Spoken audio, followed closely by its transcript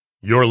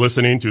You're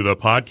listening to the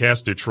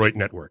Podcast Detroit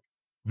Network.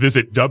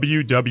 Visit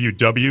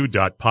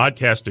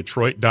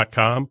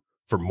www.podcastdetroit.com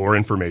for more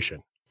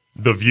information.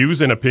 The views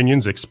and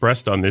opinions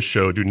expressed on this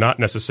show do not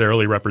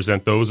necessarily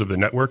represent those of the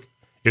network,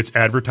 its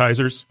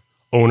advertisers,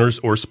 owners,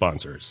 or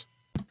sponsors.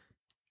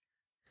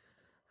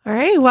 All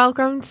right,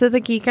 welcome to the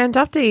Geekend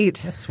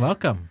update. Yes,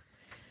 welcome.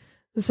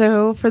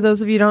 So for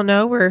those of you who don't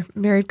know, we're a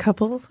married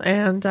couple,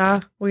 and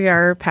we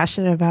are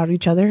passionate about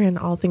each other and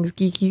all things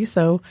geeky,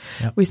 so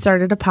we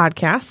started a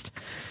podcast.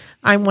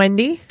 I'm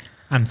Wendy.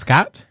 I'm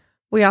Scott.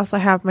 We also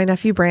have my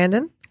nephew,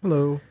 Brandon.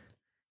 Hello.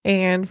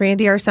 And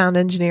Randy, our sound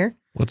engineer.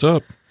 What's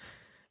up?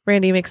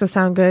 Randy makes us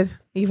sound good,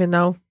 even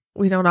though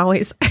we don't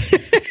always.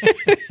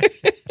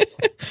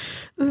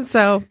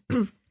 So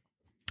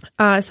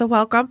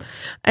welcome.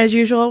 As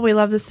usual, we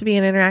love this to be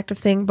an interactive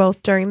thing,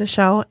 both during the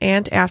show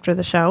and after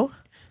the show.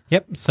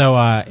 Yep. So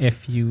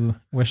if you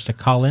wish to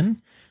call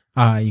in,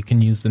 you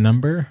can use the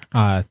number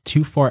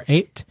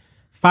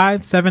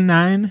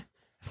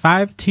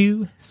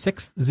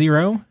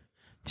 248-579-5260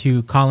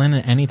 to call in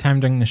at any time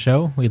during the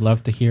show. We'd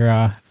love to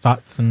hear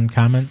thoughts and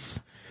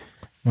comments,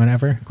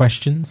 whatever,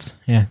 questions.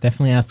 Yeah,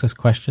 definitely ask us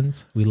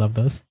questions. We love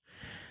those.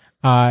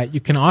 You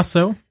can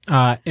also,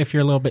 if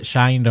you're a little bit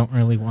shy and don't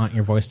really want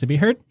your voice to be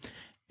heard,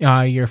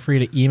 you're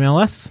free to email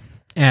us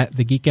at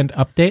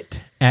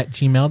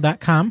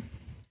thegeekendupdate@gmail.com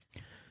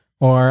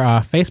or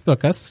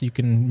Facebook us. You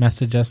can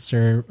message us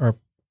or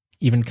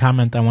even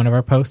comment on one of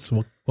our posts.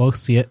 We'll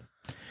see it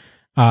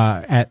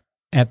at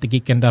the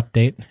Geekend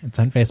Update. It's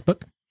on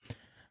Facebook.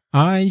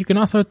 You can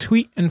also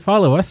tweet and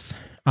follow us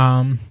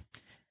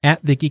at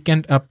the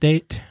Geekend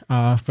Update.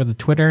 For the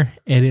Twitter,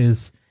 it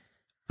is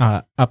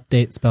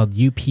update spelled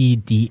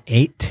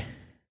UPD8.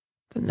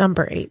 The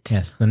number 8.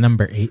 Yes, the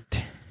number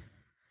 8.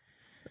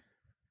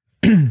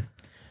 Yeah,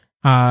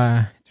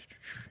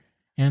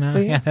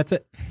 that's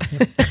it.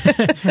 Yep.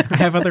 I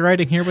have other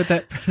writing here, but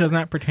that does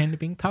not pertain to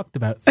being talked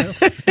about.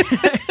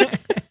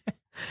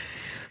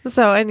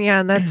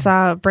 And that's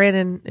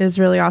Brandon is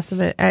really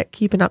awesome at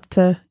keeping up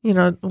to,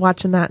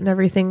 watching that and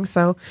everything.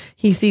 So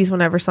he sees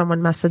whenever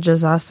someone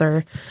messages us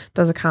or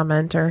does a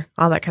comment or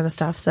all that kind of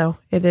stuff. So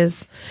it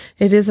is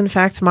in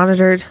fact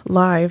monitored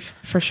live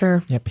for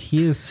sure. Yep,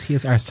 he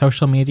is our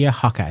social media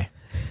Hawkeye.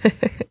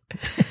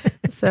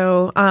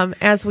 So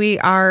as we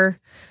are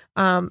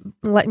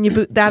letting you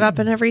boot that up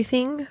and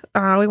everything,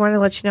 we want to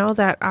let you know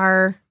that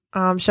our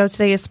show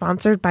today is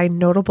sponsored by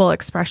Notable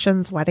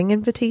Expressions Wedding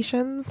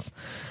Invitations.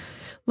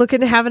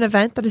 Looking to have an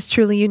event that is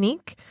truly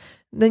unique?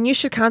 Then you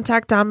should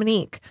contact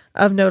Dominique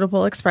of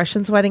Notable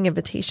Expressions Wedding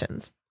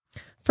Invitations.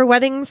 For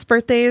weddings,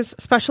 birthdays,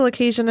 special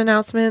occasion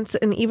announcements,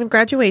 and even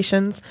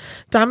graduations,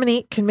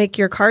 Dominique can make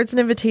your cards and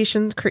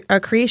invitations a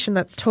creation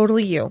that's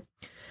totally you.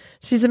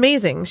 She's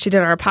amazing. She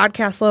did our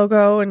podcast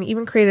logo and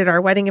even created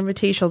our wedding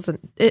invitations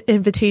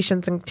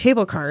and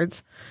table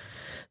cards.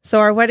 So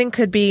our wedding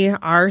could be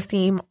our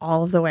theme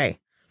all of the way.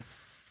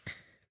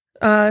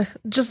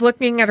 Just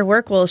looking at her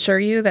work will assure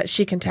you that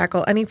she can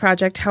tackle any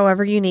project,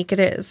 however unique it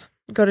is.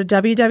 Go to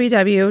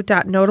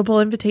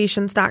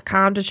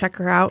www.notableinvitations.com to check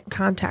her out and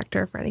contact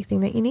her for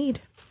anything that you need.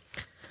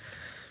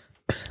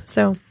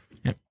 So,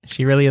 yep,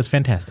 she really is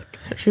fantastic.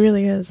 She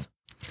really is.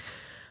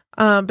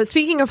 But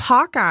speaking of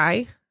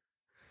Hawkeye,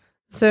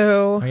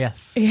 oh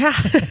yes, yeah,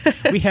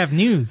 we have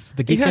news.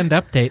 The Geekend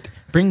Update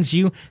brings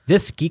you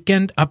this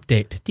Geekend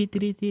Update.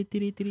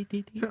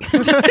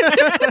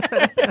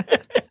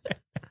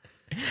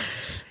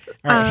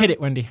 All right, hit it,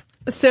 Wendy.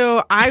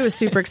 So I was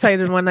super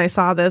excited when I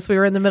saw this. We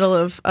were in the middle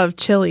of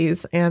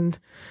Chili's and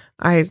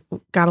I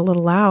got a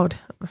little loud.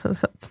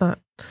 It's not,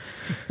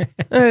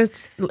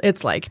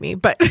 it's like me,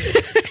 but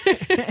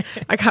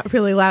I got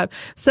really loud.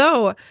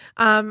 So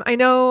I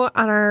know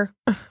on our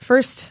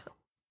first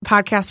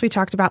podcast, we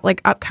talked about like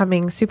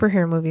upcoming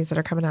superhero movies that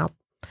are coming out,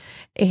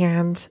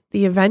 and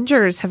the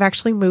Avengers have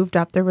actually moved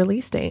up their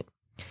release date.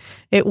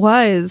 It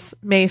was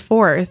May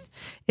 4th.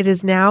 It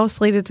is now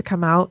slated to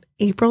come out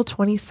April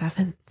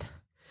 27th.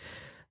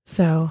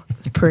 So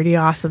it's pretty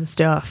awesome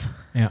stuff.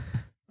 Yeah.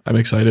 I'm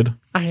excited.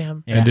 I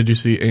am. Yeah. And did you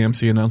see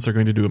AMC announced they're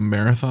going to do a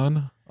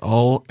marathon?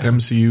 All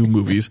MCU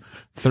movies.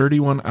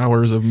 31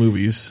 hours of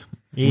movies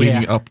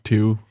leading up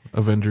to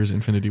Avengers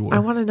Infinity War. I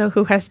want to know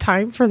who has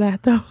time for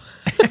that, though.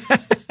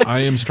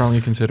 I am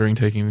strongly considering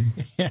taking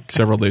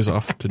several days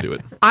off to do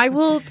it. I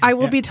will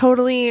be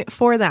totally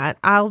for that.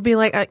 I'll be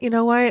like, you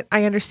know what?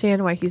 I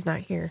understand why he's not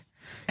here.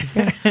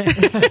 Yeah.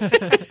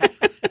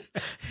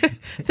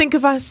 Think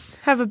of us,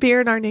 have a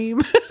beer in our name.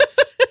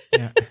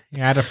 Yeah, I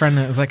had a friend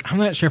that was like, I'm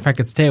not sure if I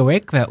could stay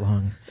awake that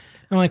long.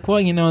 I'm like,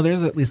 well,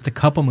 there's at least a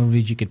couple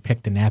movies you could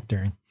pick to nap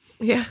during.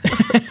 Yeah.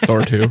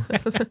 Thor 2.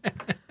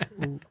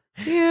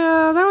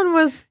 Yeah, that one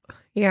was,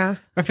 yeah.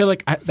 I feel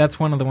like that's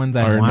one of the ones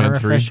I Iron want Man a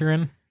refresher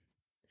in.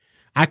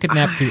 I could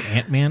nap through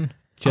Ant-Man.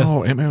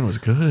 Ant-Man was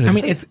good. I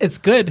mean, it's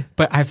good,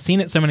 but I've seen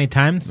it so many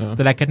times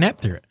that I could nap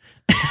through it.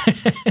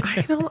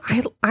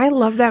 I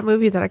love that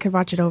movie that I could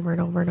watch it over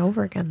and over and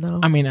over again, though.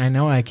 I mean, I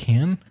know I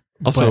can.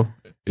 Also,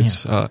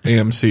 It's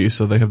AMC,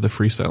 so they have the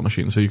freestyle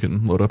machine, so you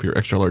can load up your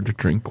extra large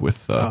drink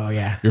with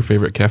your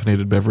favorite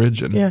caffeinated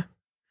beverage. And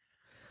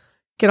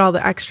get all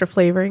the extra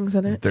flavorings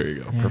in it. There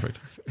you go. Perfect.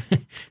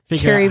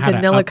 Cherry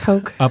vanilla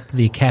Coke. Up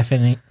the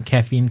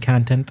caffeine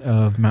content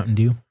of Mountain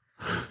Dew.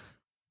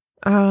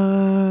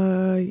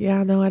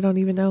 No, I don't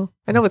even know.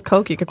 I know with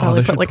Coke you could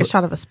probably put a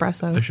shot of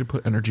espresso. They should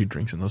put energy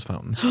drinks in those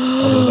fountains.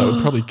 Although that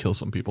would probably kill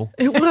some people.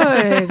 It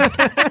would.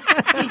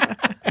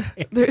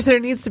 There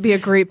needs to be a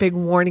great big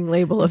warning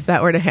label if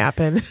that were to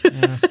happen.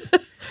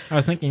 I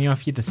was thinking,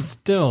 if you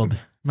distilled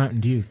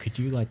Mountain Dew, could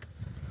you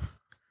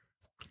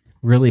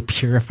really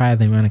purify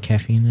the amount of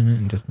caffeine in it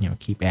and just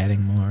keep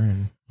adding more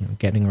and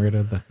getting rid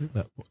of the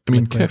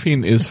liquid?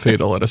 Caffeine is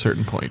fatal at a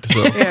certain point, so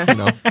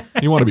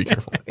you want to be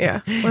careful.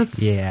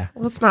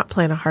 Let's not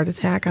plan a heart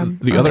attack on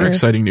the other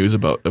exciting news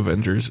about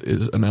Avengers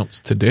is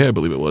announced today, I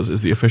believe it was,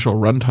 is the official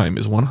runtime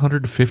is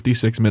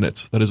 156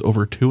 minutes. That is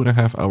over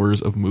 2.5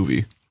 hours of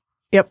movie.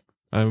 Yep.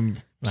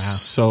 I'm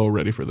so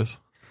ready for this.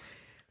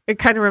 It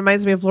kind of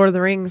reminds me of Lord of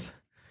the Rings.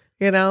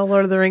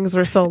 Lord of the Rings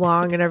were so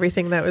long and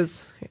everything that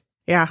was,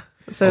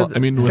 So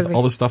with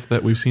all the stuff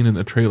that we've seen in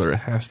the trailer, it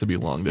has to be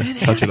long to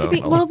touch it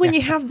on. Well, when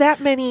you have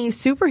that many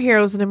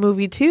superheroes in a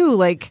movie too,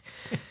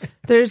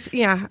 there's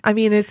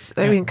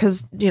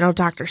because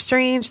Doctor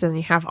Strange, then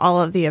you have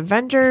all of the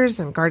Avengers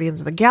and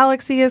Guardians of the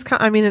Galaxy is.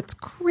 It's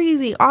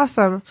crazy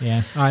awesome.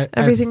 Yeah,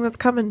 everything that's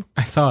coming.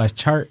 I saw a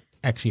chart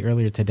actually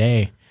earlier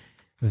today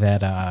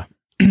that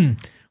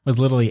was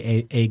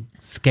literally a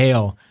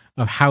scale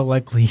of how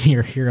likely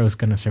your hero is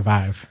going to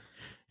survive.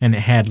 And it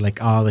had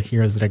all the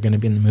heroes that are going to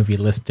be in the movie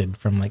listed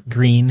from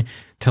green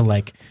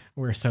to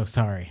we're so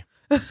sorry.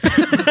 It's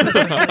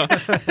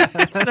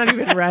not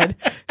even red.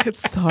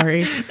 It's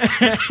sorry.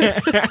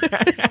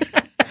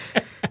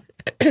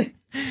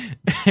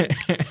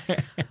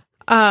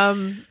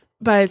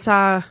 But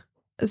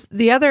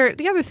the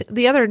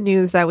other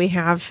news that we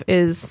have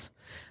is,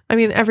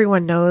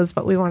 everyone knows,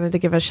 but we wanted to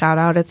give a shout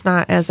out. It's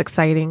not as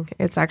exciting.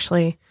 It's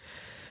actually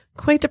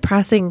quite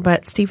depressing,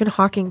 but Stephen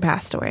Hawking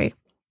passed away.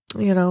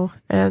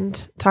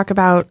 And talk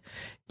about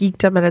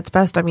geekdom at its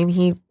best.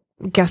 He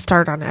guest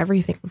starred on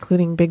everything,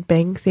 including Big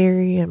Bang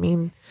Theory.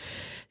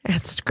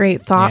 Had such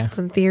great thoughts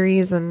and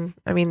theories, and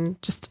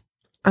just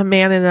a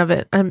man in of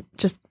it.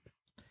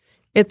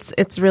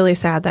 It's really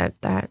sad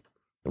that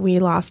we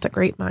lost a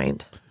great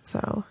mind.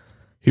 So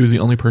he was the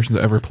only person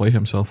to ever play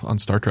himself on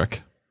Star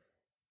Trek.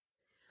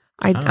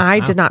 I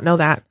did not know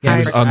that. Yeah, he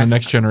was on The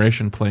Next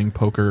Generation playing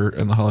poker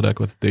in the holodeck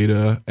with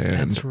Data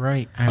and that's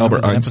right.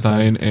 Albert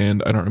Einstein,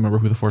 and I don't remember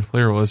who the fourth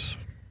player was.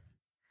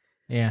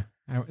 Yeah,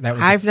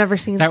 I've never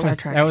seen Star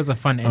Trek. That was a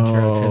fun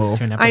intro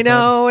to an episode. I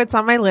know, it's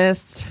on my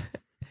list.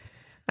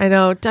 I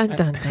know. Dun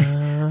dun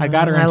dun.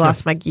 I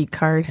lost my geek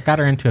card. I got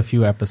her into a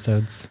few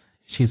episodes.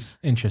 She's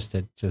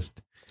interested.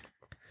 Just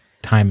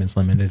time is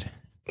limited.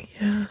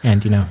 Yeah,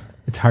 and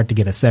it's hard to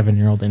get a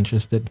 7-year-old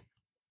interested.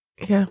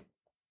 Yeah.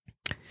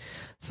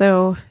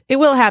 So it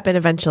will happen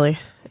eventually.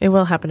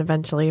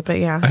 But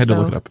yeah. I had to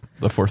look it up.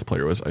 The fourth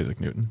player was Isaac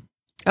Newton.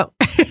 Oh,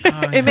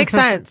 it makes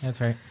sense. That's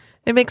right.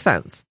 It makes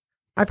sense.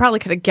 I probably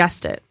could have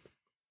guessed it.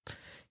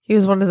 He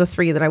was one of the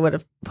 3 that I would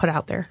have put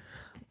out there.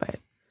 But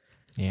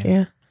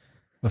yeah.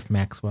 With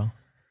Maxwell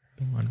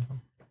being one of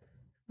them.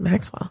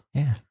 Maxwell?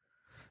 Yeah.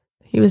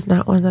 He was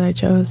not one that I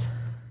chose.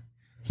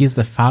 He's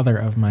the father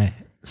of my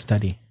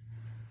study.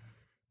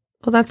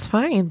 Well, that's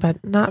fine,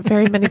 but not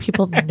very many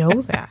people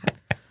know that.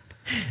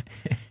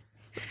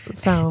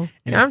 So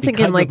I'm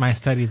thinking of my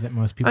study that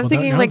most people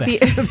don't know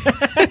that.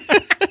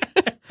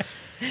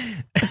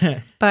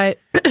 but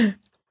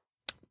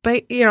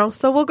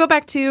so we'll go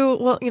back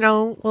to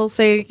we'll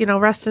say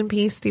rest in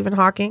peace, Stephen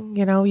Hawking.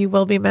 You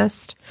will be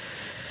missed.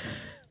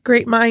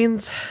 Great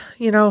minds,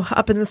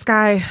 up in the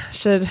sky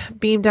should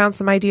beam down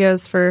some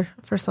ideas for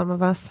some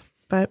of us.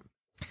 But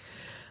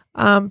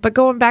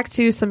going back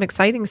to some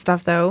exciting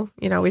stuff though,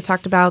 we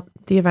talked about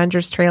the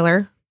Avengers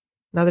trailer.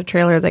 Another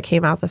trailer that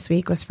came out this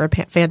week was for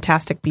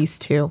Fantastic Beasts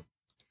 2.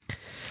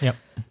 Yep.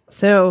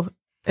 So,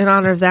 in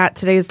honor of that,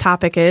 today's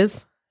topic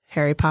is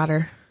Harry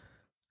Potter.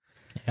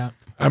 Yeah.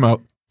 I'm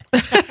out.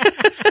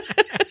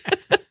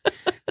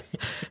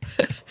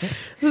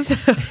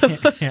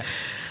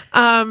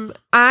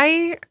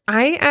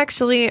 I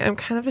actually am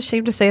kind of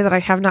ashamed to say that I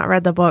have not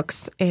read the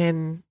books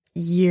in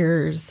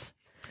years.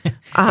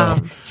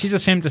 She's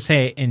ashamed to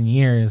say in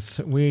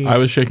years. I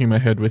was shaking my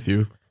head with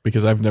you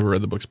because I've never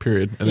read the books,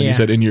 period. And then you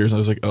said in years, and I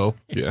was like, oh,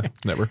 yeah,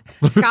 never.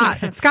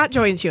 Scott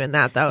joins you in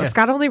that, though. Yes.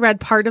 Scott only read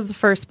part of the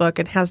first book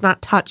and has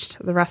not touched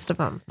the rest of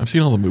them. I've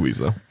seen all the movies,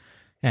 though.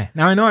 Yeah.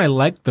 Now, I know I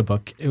liked the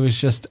book. It was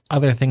just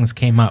other things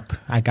came up.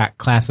 I got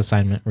class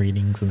assignment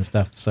readings and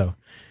stuff, so...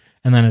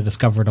 And then I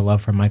discovered a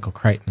love for Michael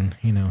Crichton,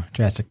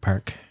 Jurassic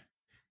Park.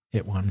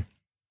 It won.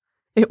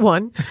 It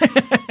won?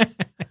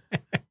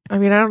 I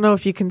don't know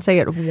if you can say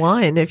it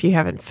won if you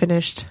haven't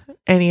finished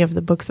any of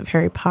the books of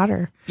Harry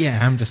Potter. Yeah,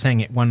 I'm just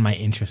saying it won my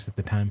interest at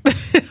the time.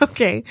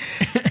 Okay.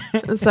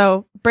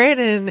 So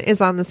Brandon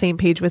is on the same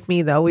page with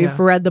me, though. We've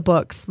read the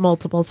books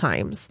multiple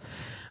times.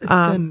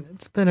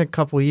 It's been a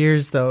couple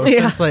years though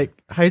since like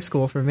high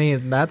school for me,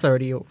 and that's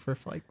already over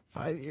for like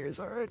 5 years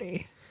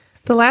already.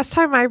 The last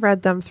time I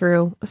read them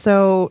through,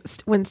 so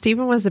when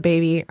Stephen was a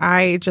baby,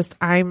 I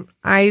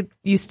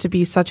used to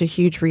be such a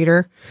huge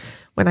reader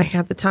when I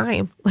had the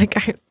time, like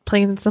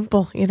plain and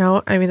simple, you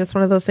know. I mean, it's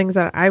one of those things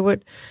that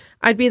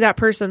I'd be that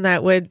person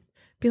that would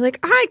be like,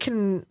 I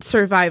can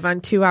survive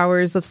on 2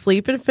 hours of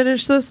sleep and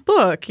finish this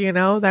book, you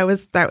know. That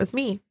was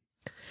me.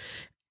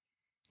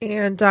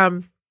 And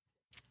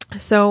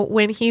so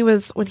when he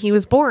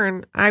was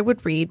born, I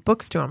would read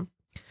books to him,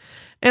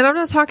 and I'm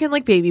not talking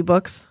like baby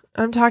books.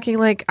 I'm talking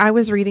like I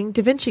was reading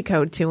Da Vinci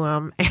Code to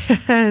him,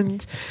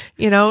 and,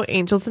 you know,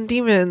 Angels and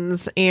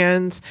Demons,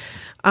 and,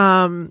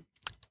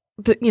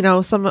 you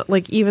know, some of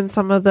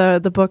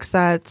the books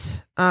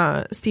that,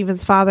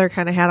 Stephen's father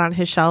kind of had on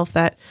his shelf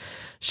that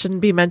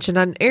shouldn't be mentioned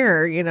on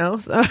air, you know,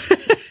 so.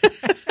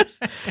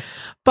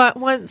 But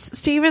once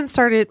Stephen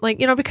started, like,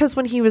 you know, because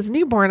when he was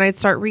newborn, I'd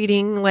start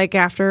reading like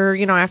after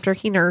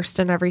he nursed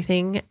and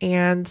everything,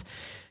 and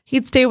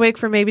he'd stay awake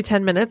for maybe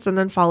 10 minutes and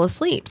then fall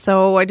asleep.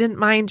 So I didn't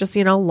mind just,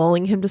 you know,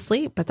 lulling him to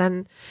sleep. But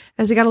then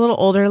as he got a little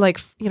older, like,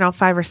 you know,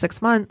 5 or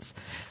 6 months,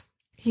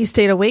 he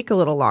stayed awake a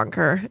little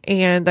longer.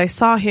 And I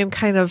saw him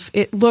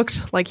it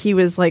looked like he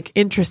was like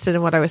interested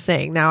in what I was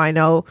saying. Now I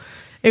know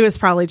it was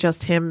probably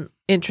just him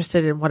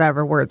interested in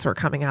whatever words were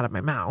coming out of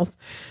my mouth.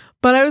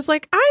 But I was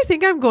like, I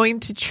think I'm going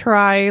to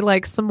try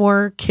like some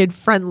more kid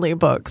friendly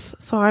books.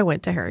 So I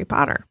went to Harry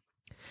Potter.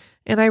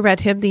 And I read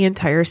him the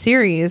entire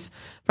series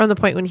from the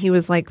point when he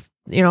was like,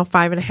 you know,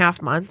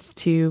 5.5 months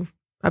to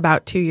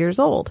about 2 years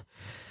old.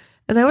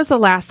 And that was the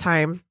last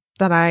time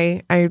that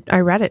I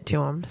read it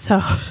to him.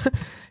 So it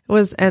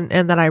was, and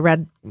that I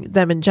read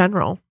them in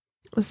general.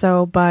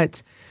 So,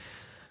 but,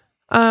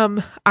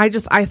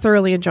 I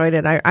thoroughly enjoyed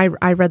it.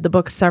 I read the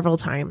book several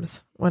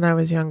times when I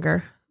was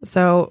younger.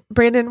 So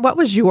Brandon, what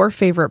was your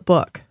favorite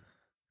book?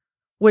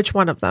 Which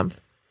one of them?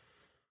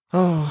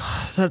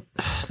 Oh,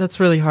 that's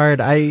really hard.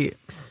 I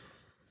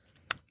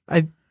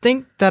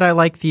think that I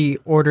like the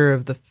Order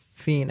of the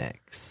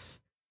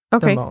Phoenix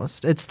the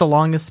most. It's the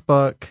longest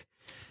book,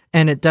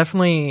 and it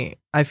definitely,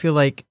 I feel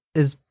like,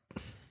 is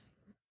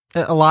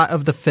a lot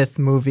of the fifth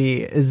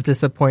movie is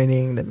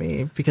disappointing to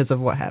me because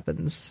of what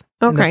happens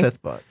in the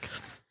fifth book.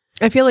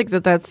 I feel like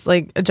that's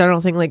like a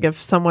general thing. Like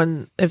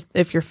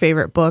if your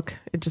favorite book,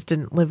 it just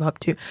didn't live up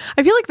to.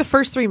 I feel like the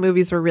first 3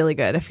 movies were really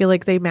good. I feel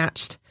like they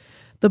matched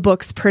the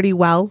books pretty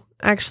well,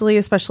 actually,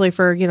 especially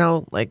for, you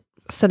know, like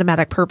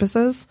cinematic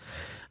purposes.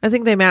 I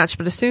think they matched,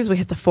 but as soon as we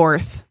hit the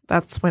 4th,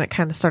 that's when it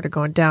kind of started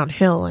going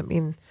downhill. I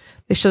mean,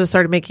 they should have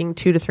started making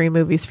 2 to 3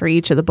 movies for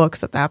each of the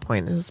books at that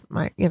point. Is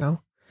my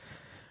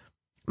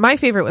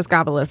favorite was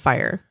Goblet of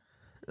Fire.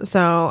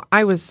 So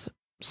I was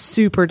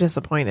super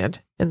disappointed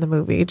in the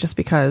movie just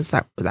because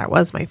that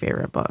was my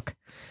favorite book.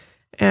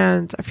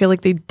 And I feel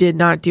like they did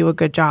not do a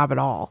good job at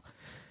all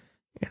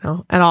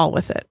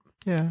with it.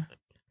 Yeah.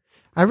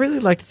 I really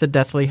liked the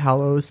Deathly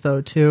Hallows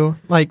though too.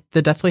 Like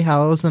the Deathly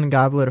Hallows and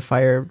Goblet of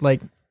Fire,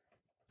 like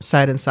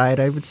side and side,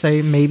 I would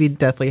say maybe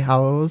Deathly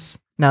Hallows,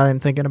 now that I'm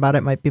thinking about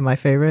it, might be my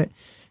favorite.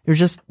 It was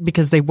just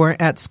because they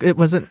weren't at school. It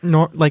wasn't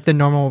like the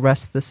normal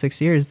rest of the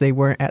 6 years. They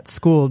weren't at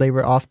school. They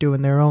were off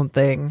doing their own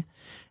thing.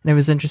 And it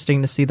was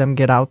interesting to see them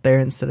get out there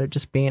instead of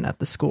just being at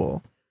the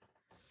school.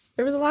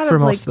 There was a lot for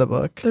most of the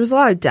book. There was a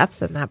lot of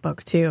depth in that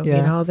book too. Yeah.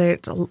 You know,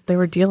 they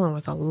were dealing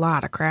with a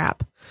lot of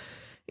crap.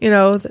 You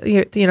know,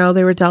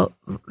 they were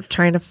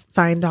trying to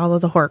find all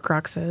of the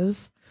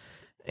Horcruxes,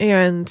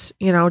 and,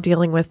 you know,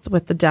 dealing with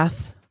the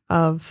death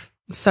of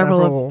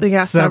several of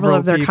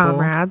their people.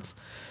 Comrades.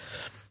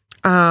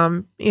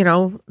 You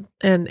know,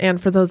 and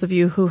for those of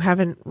you who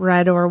haven't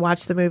read or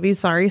watched the movie,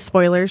 sorry,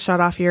 spoilers, shut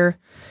off your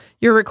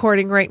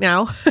recording right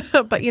now.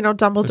 But, you know,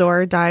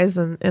 Dumbledore dies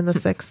in the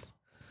 6th.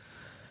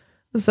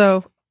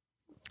 So,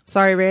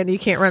 sorry, Randy, you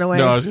can't run away.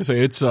 No, I was gonna say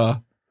it's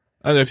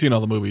I've seen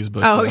all the movies,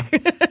 but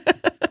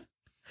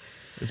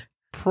it's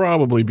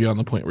probably beyond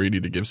the point where you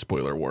need to give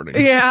spoiler warnings.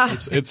 Yeah,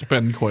 it's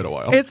been quite a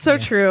while. It's so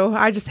true.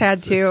 I just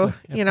had to,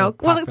 you know.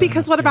 Well,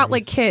 because what about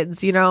like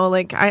kids? You know,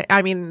 like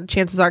I mean,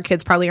 chances are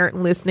kids probably aren't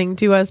listening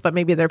to us, but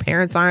maybe their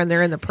parents are, and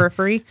they're in the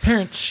periphery.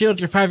 Parents, shield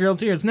your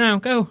 5-year-old's ears now.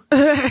 Go.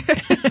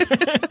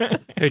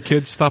 Hey,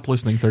 kids, stop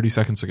listening 30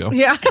 seconds ago.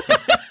 Yeah.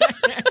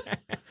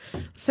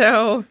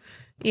 So,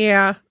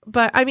 yeah.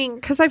 But I mean,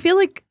 because I feel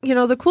like, you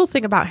know, the cool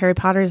thing about Harry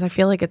Potter is I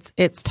feel like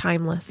it's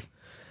timeless.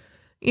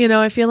 You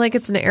know, I feel like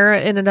it's an era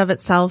in and of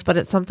itself, but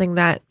it's something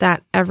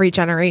that every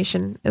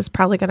generation is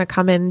probably going to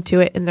come into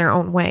it in their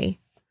own way.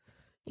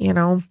 You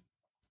know,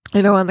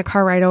 I know on the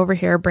car ride over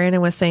here,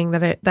 Brandon was saying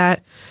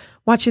that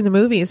watching the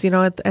movies, you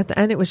know, at the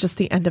end, it was just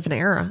the end of an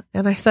era.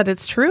 And I said,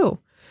 it's true.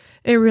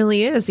 It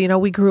really is. You know,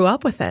 we grew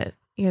up with it,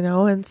 you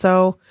know, and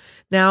so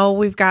now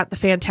we've got the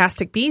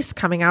Fantastic Beasts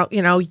coming out,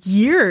 you know,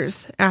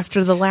 years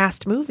after the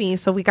last movie.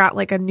 So we got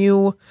like a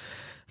new,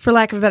 for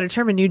lack of a better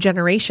term, a new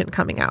generation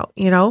coming out,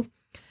 you know.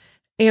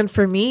 And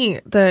for me,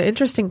 the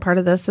interesting part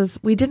of this is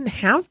we didn't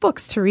have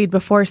books to read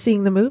before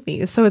seeing the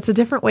movies. So it's a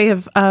different way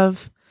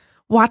of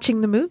watching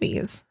the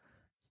movies.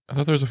 I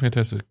thought there was a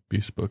Fantastic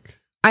Beasts book.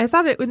 I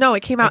thought it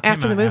came out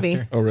after the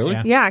movie. Oh, really?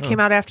 Yeah, it came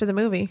out after the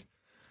movie.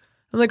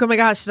 I'm like, oh my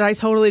gosh, did I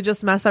totally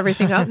just mess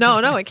everything up? No,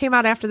 it came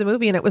out after the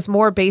movie, and it was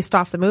more based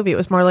off the movie. It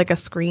was more like a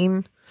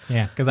screen.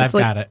 Yeah, because I've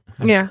got it.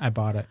 I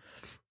bought it.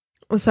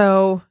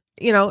 So,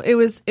 it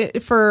was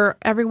for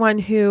everyone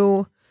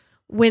who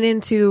went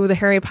into the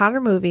Harry Potter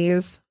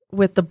movies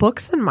with the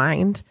books in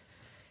mind,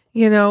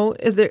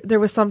 there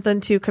was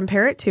something to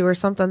compare it to, or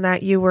something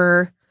that you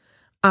were,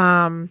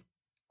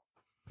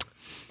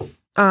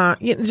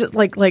 just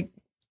like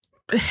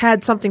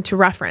had something to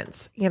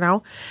reference,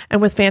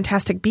 and with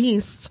Fantastic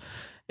Beasts,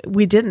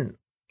 we didn't,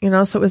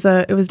 so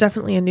it was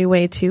definitely a new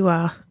way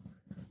to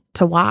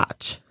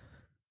watch.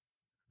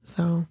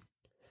 So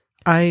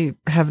I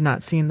have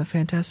not seen the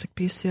Fantastic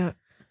Beasts yet.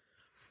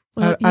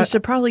 Well, you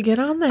should probably get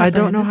on that. I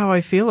don't know how I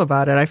feel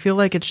about it. I feel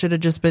like it should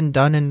have just been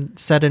done and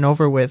said and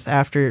over with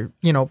after,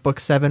 book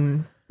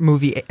 7,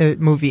 movie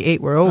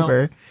 8 were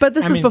over. But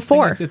this is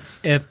before.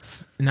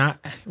 It's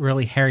not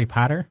really Harry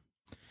Potter.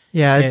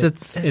 Yeah,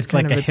 it's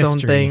kind like of its own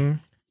thing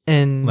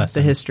in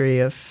lesson. the history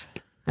of,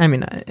 in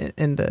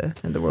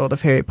the world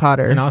of Harry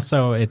Potter. And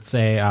also it's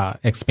a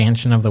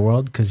expansion of the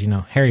world because,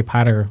 Harry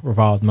Potter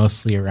revolved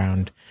mostly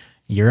around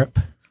Europe.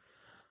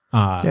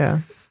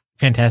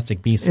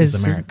 Fantastic Beasts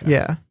is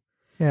America.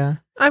 Yeah.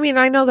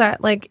 I know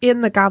that, like,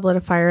 in the Goblet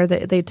of Fire,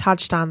 they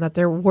touched on that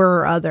there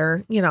were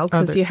other,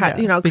 because you had,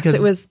 because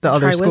it was the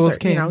other schools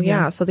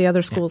came. So the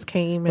other schools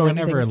came. But and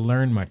we never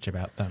learned much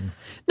about them.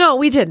 No,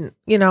 we didn't,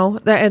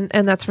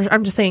 and that's for,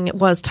 I'm just saying it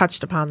was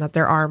touched upon that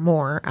there are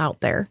more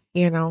out there,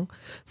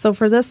 So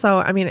for this,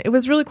 though, it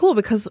was really cool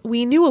because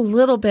we knew a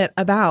little bit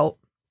about,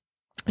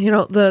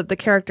 the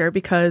character,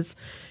 because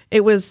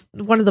it was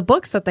one of the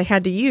books that they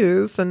had to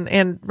use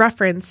and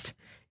referenced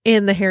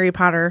in the Harry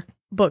Potter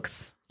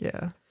books.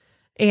 Yeah.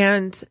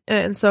 And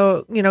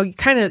so, you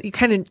kind of,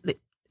 it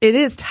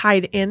is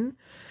tied in,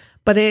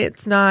 but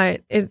it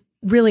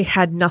really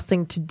had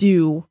nothing to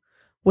do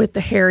with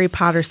the Harry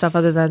Potter stuff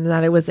other than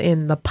that it was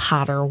in the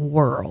Potter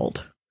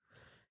world.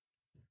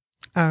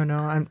 I don't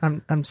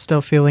know. I'm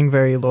still feeling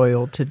very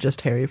loyal to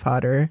just Harry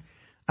Potter.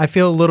 I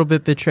feel a little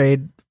bit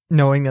betrayed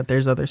knowing that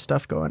there's other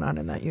stuff going on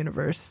in that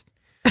universe.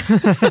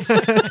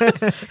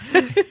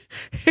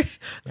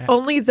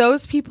 Only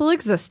those people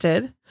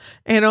existed,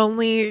 and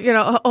only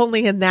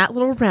in that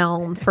little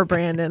realm for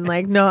Brandon.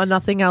 Like, no,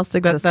 nothing else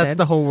existed. That's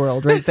the whole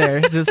world right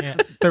there. Just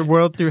the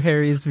world through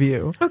Harry's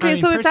view. Okay,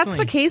 so if that's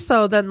the case,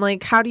 though, then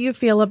like, how do you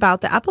feel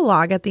about the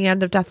epilogue at the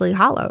end of Deathly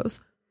Hallows?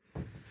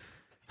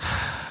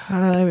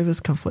 I was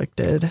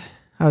conflicted.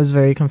 I was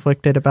very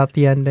conflicted about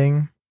the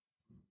ending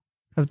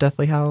of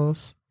Deathly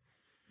Hallows.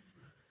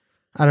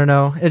 I don't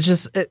know. It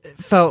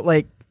felt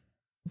like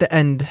the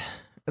end,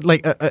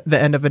 like the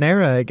end of an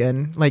era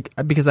again. Like,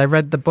 because I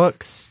read the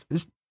books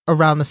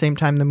around the same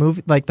time the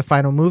movie, like the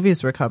final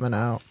movies were coming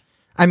out.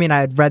 I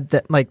had read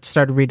that, like,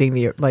 started reading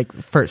the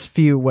first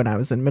few when I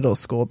was in middle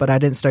school, but I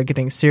didn't start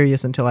getting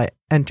serious until I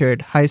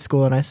entered high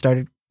school, and I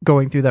started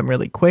going through them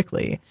really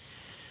quickly.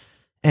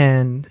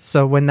 And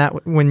so when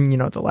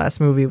the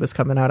last movie was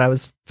coming out, I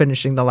was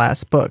finishing the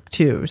last book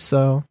too.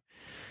 So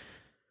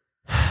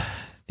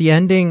the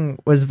ending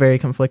was very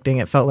conflicting.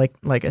 It felt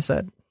like I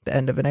said, the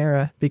end of an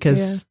era,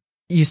 because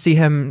you see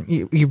him,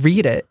 you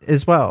read it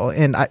as well,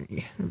 and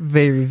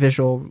very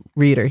visual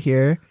reader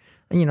here,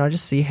 and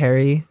just see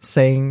Harry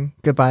saying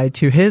goodbye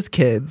to his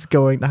kids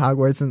going to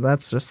Hogwarts, and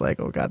that's just like,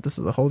 oh god, this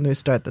is a whole new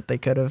start that they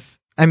could have.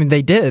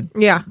 They did,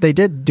 they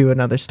did do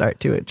another start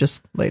to it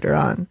just later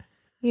on.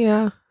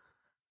 Yeah.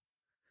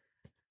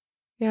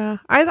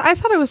 I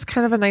thought it was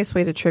kind of a nice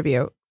way to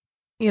tribute,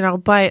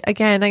 but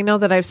again, I know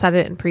that I've said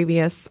it in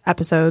previous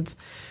episodes.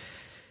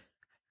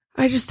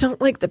 I just don't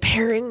like the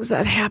pairings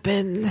that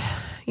happened.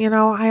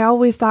 I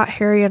always thought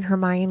Harry and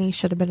Hermione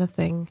should have been a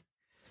thing.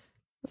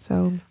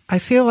 So I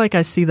feel like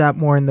I see that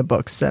more in the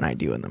books than I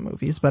do in the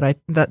movies, but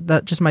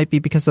that just might be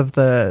because of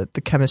the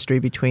chemistry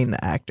between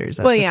the actors.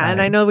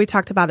 And I know we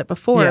talked about it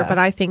before, but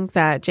I think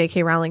that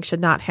J.K. Rowling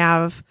should not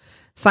have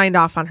signed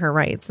off on her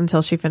rights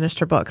until she finished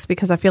her books,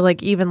 because I feel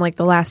like even like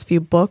the last few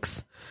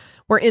books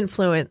were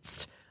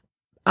influenced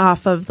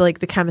off of like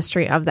the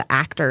chemistry of the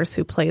actors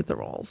who played the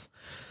roles.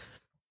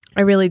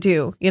 I really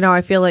do.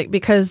 I feel like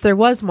because there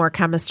was more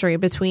chemistry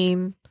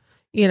between,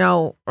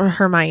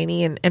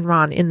 Hermione and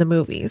Ron in the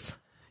movies,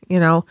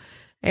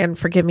 and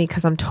forgive me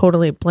because I'm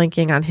totally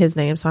blanking on his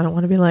name. So I don't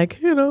want to be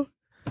like, Emma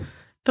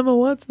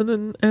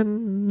Watson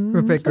and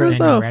Rupert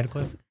so-and-so. Daniel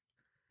Radcliffe.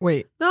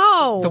 Wait,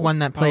 no, the one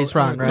that plays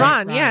Ron, right?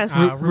 Ron, yes.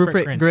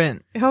 Rupert Grint.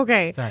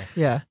 Okay. Sorry.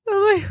 Yeah.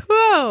 I'm like,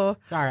 whoa.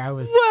 Sorry, I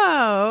was.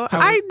 Whoa.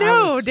 I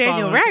know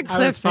Daniel Radcliffe.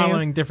 I was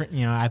following different.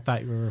 I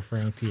thought you were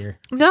referring to your.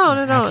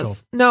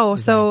 No.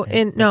 So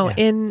in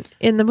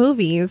the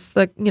movies,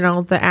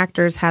 the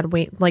actors had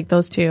like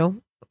those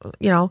two,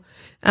 Emma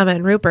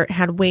and Rupert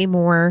had way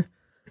more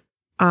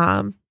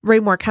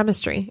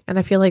chemistry, and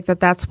I feel like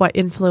that's what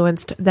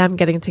influenced them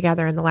getting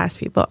together in the last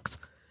few books.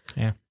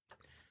 Yeah.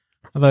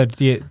 Although,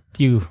 do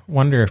you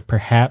wonder if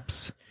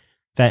perhaps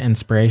that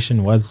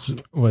inspiration was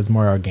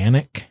more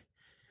organic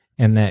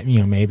and that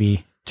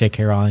maybe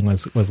J.K. Rowling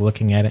was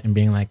looking at it and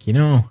being like,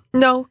 no,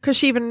 because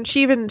she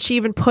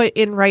even put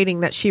in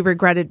writing that she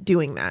regretted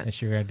doing that. Is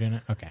she regretted doing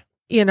it? Okay.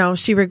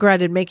 She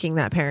regretted making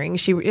that pairing.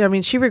 She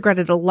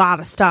regretted a lot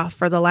of stuff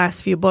for the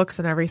last few books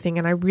and everything.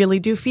 And I really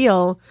do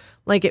feel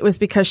like it was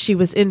because she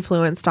was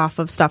influenced off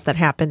of stuff that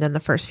happened in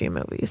the first few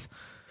movies.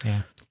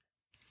 Yeah.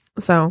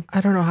 So I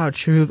don't know how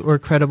true or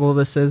credible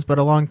this is, but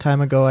a long time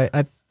ago,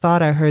 I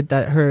thought I heard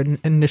that her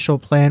initial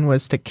plan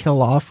was to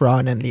kill off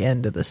Ron in the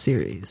end of the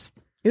series.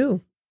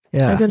 Ew.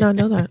 Yeah. I did not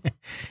know that.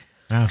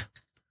 Wow.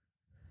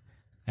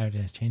 That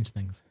would change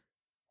things.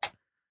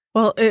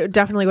 Well, it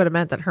definitely would have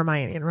meant that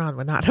Hermione and Ron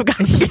would not have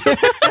gotten together.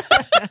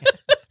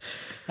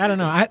 I don't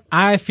know.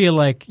 I feel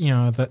like,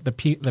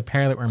 the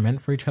pair that were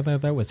meant for each other,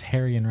 though, was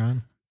Harry and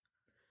Ron.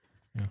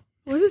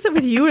 What is it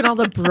with you and all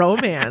the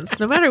bromance?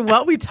 No matter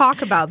what we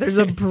talk about, there's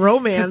a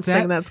bromance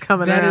thing that's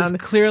coming around. That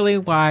is clearly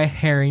why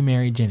Harry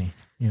married Ginny,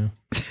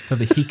 so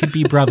that he could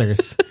be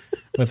brothers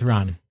with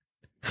Ron.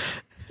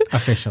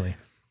 Officially.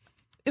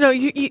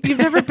 You've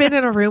never been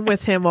in a room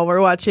with him while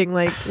we're watching,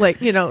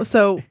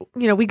 so,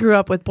 we grew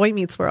up with Boy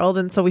Meets World,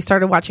 and so we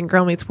started watching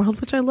Girl Meets World,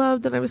 which I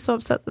loved, and I was so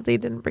upset that they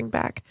didn't bring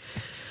back.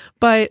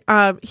 But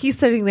he's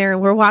sitting there,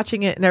 and we're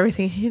watching it and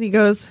everything, and he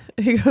goes,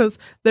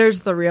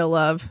 there's the real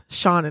love,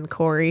 Sean and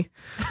Corey.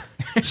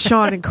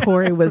 Sean and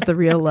Corey was the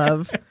real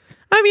love.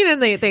 I mean,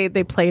 and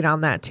they played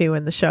on that, too,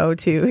 in the show,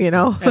 too,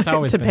 That's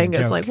always been a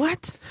Topanga's joke. like,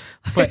 what?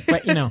 But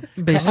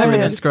Basically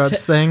the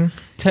Scrubs thing.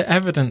 To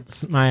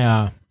evidence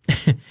my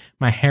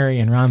my Harry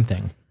and Ron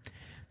thing,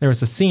 there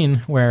was a scene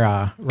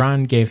where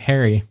Ron gave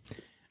Harry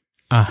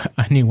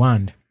a new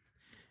wand,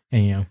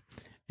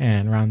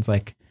 and Ron's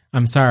like,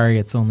 I'm sorry,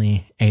 it's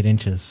only 8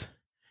 inches,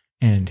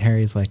 and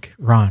Harry's like,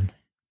 Ron,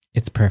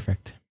 it's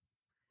perfect,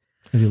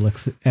 as he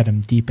looks at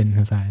him deep in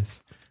his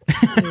eyes.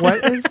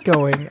 What is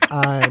going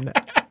on?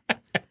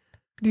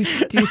 Do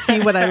you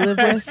see what I live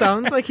It with?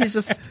 sounds like he's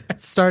just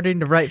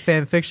starting to write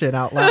fan fiction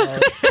out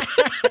loud.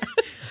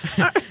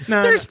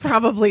 There's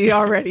probably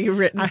already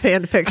written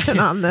fan fiction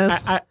on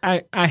this.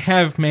 I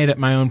have made it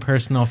my own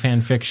personal fan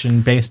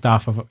fiction based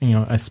off of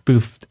a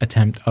spoofed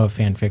attempt of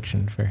fan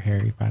fiction for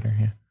Harry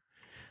Potter,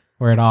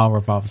 where it all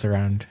revolves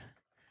around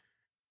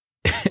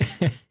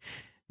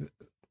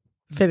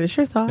Finish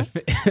your thought.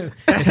 the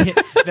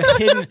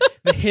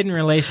hidden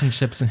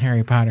relationships in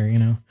Harry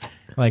Potter.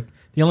 Like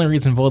the only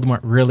reason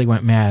Voldemort really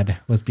went mad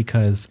was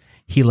because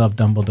he loved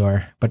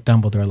Dumbledore, but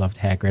Dumbledore loved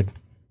Hagrid.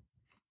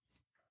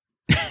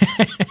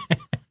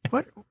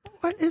 What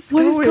is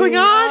going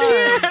on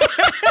here?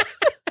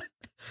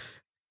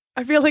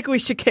 I feel like we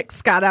should kick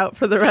Scott out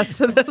for the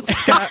rest of this.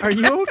 Scott, are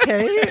you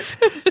okay?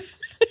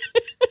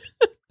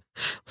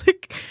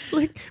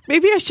 like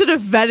maybe I should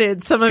have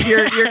vetted some of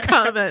your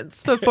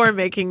comments before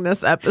making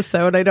this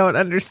episode. I don't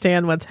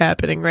understand what's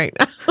happening right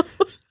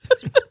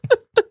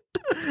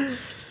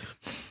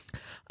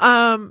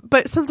now.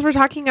 But since we're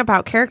talking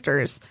about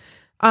characters,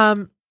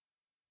 and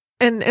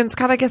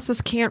Scott, I guess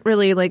this can't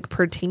really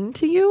pertain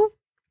to you.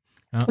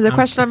 The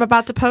question I'm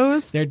about to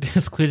pose. They're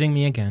excluding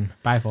me again.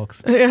 Bye,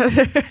 folks.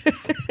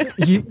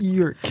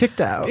 You're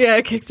kicked out.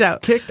 Yeah, kicked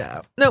out. Kicked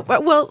out. No,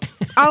 but well,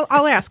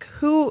 I'll ask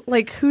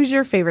who's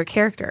your favorite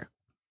character?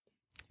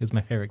 Who's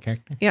my favorite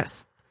character?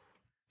 Yes.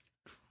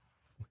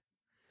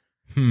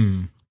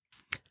 I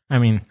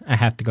mean, I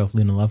have to go with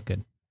Luna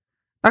Lovegood.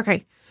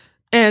 Okay,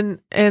 and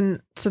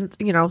since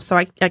so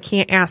I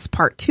can't ask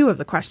part 2 of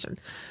the question.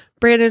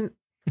 Brandon,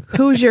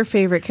 who's your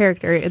favorite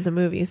character in the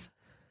movies?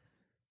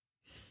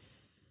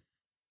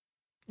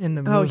 In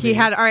the movies. Oh, he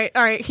had all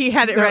right. He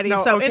had it ready.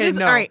 So okay, it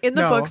is all right in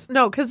the books.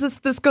 No, because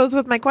this goes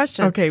with my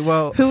question. Okay,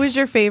 well, who is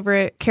your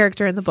favorite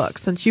character in the book?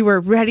 Since you were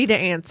ready to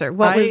answer,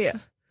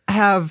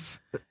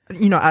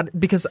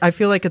 because I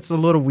feel like it's a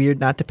little weird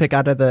not to pick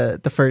out of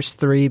the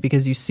first 3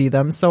 because you see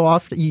them so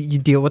often, you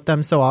deal with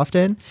them so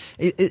often.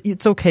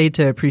 It's okay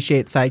to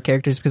appreciate side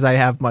characters because I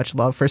have much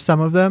love for some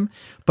of them,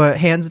 but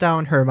hands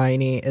down,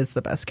 Hermione is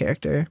the best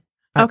character.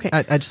 Okay.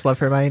 I just love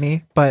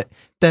Hermione, but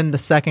then the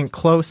second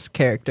close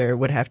character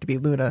would have to be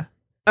Luna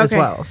as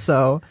well.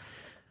 So,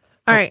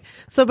 all right.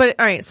 So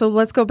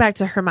let's go back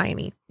to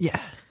Hermione.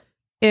 Yeah.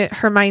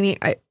 Hermione,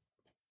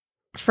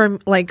 from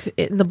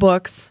in the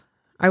books,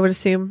 I would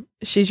assume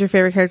she's your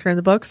favorite character in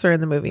the books or in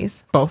the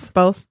movies?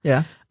 Both.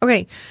 Yeah.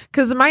 Okay.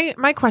 Because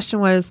my question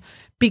was,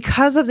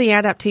 because of the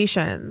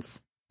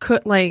adaptations,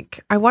 I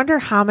wonder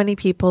how many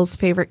people's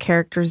favorite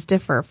characters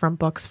differ from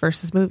books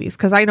versus movies,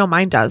 because I know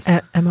mine does.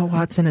 Emma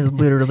Watson is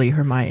literally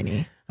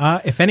Hermione.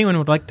 If anyone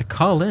would like to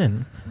call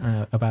in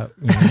about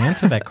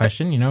answer that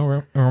question,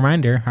 a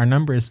reminder, our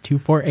number is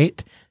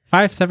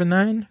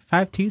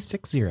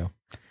 248-579-5260.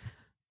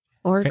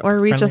 Or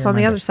reach us on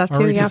the other stuff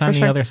too. Or reach us on for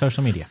the other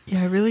social media.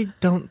 Yeah, I really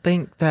don't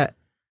think that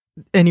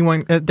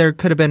anyone there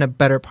could have been a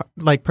better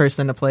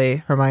person to play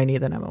Hermione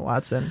than Emma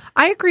Watson.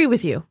 I agree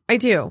with you. I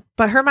do,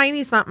 but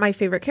Hermione's not my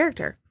favorite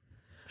character.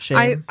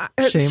 Shame.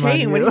 Shame on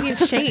you. What do you mean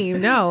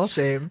shame? No.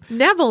 Shame.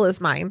 Neville is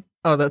mine.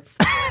 Oh,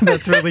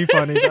 that's really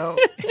funny though.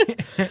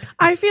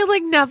 I feel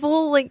like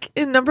Neville, like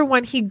in number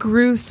 1, he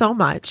grew so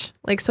much.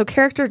 Like, so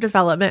character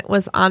development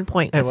was on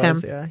point with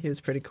him. Yeah, he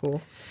was pretty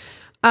cool.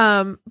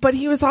 But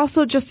he was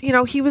also just,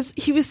 he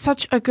was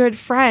such a good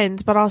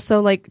friend, but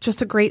also like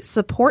just a great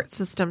support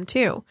system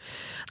too.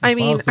 As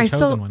well as the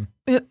chosen one.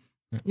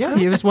 Yeah,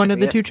 he was one of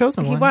the 2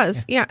 chosen ones. He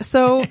was, yeah.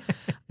 So,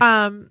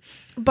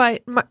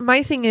 but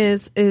my thing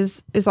is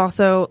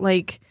also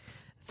like,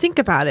 think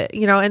about it,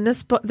 and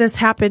this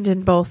happened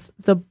in both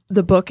the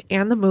book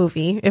and the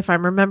movie, if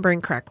I'm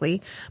remembering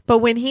correctly. But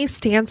when he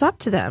stands up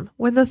to them,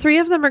 when the 3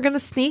 of them are going to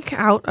sneak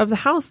out of the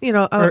house,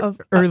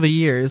 early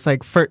years,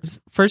 like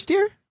first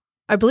year.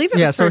 I believe it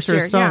was first year.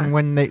 Sorcerer's Stone,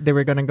 when they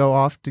were going to go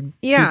off to do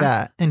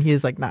that, and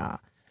he's like, nah.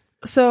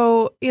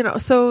 So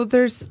so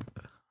there's,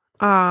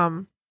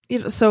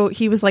 so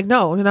he was like,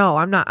 no,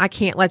 I'm not. I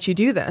can't let you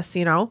do this.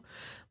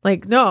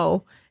 Like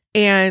no,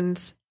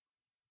 and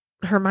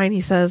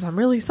Hermione says, I'm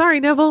really sorry,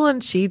 Neville,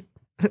 and she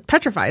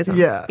petrifies him.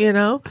 Yeah.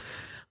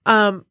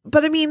 But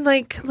I mean,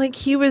 like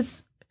he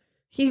was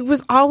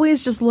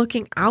always just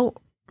looking out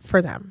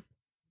for them.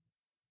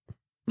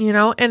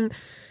 And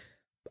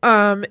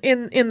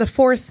in the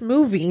 4th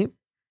movie,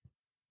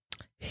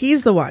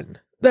 he's the one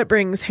that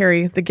brings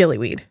Harry the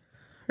gillyweed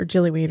or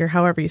jillyweed or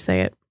however you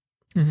say it.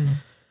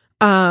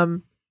 Mm-hmm.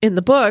 In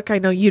the book, I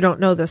know you don't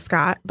know this,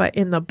 Scott, but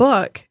in the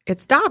book,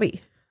 it's Dobby.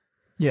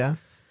 Yeah.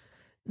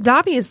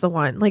 Dobby is the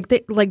one. Like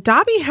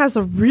Dobby has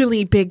a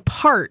really big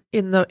part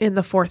in the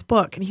 4th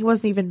book, and he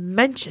wasn't even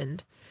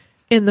mentioned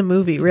in the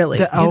movie, really.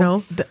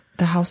 The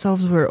house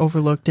elves were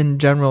overlooked in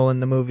general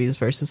in the movies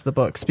versus the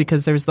books,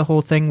 because there's the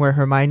whole thing where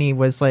Hermione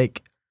was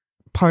like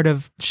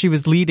she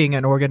was leading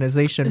an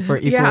organization for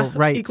equal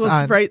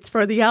rights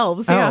for the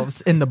elves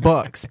in the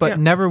books, but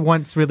never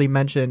once really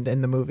mentioned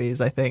in the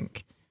movies. I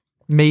think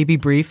maybe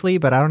briefly,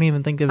 but I don't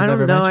even think it was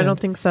ever mentioned. I don't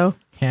think so.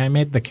 Yeah, I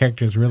made the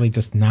characters really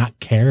just not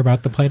care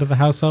about the plight of the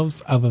house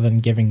elves, other than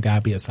giving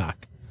Dobby a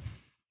sock.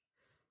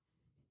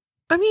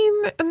 I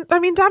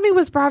mean, Dobby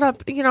was brought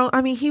up.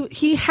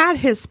 He had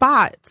his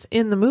spots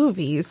in the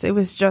movies. It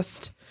was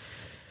just,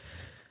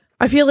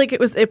 I feel like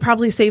it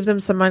probably saved them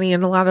some money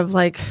and a lot of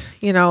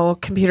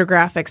computer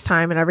graphics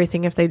time and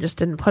everything if they just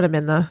didn't put him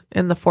in the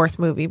 4th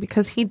movie,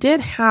 because he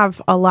did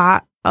have a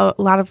lot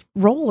of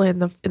role in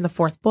the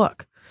 4th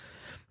book,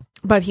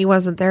 but he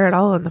wasn't there at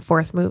all in the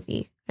 4th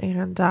movie.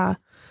 And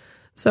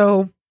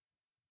so,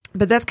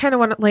 but that's kind of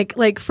what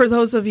like for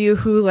those of you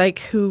who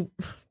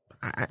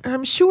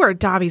I'm sure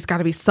Dobby's got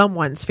to be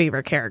someone's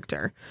favorite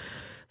character.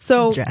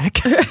 So Jack.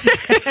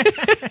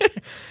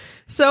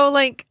 So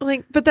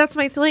but that's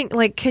my thing.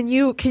 Like, can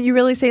you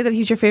really say that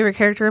he's your favorite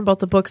character in both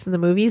the books and the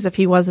movies if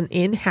he wasn't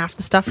in half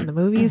the stuff in the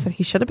movies that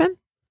he should have been?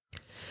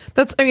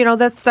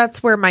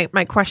 That's where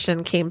my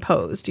question came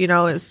posed,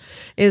 is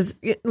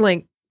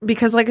like,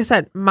 because like I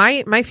said,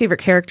 my favorite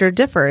character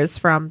differs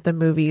from the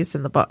movies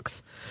and the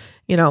books.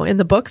 In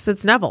the books,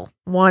 it's Neville,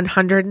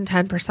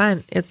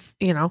 110%. It's,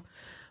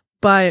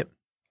 but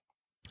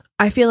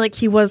I feel like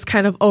he was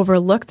kind of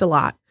overlooked a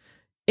lot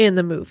in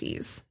the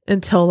movies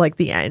until like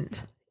the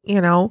end,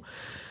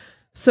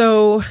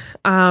 So,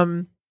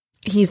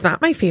 he's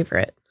not my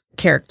favorite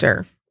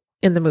character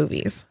in the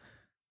movies.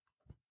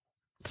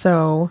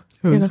 So,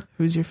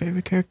 who's your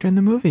favorite character in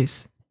the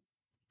movies?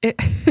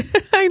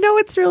 I know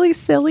it's really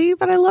silly,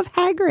 but I love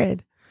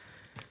Hagrid.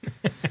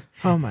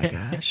 Oh my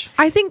gosh!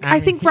 I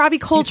think Robbie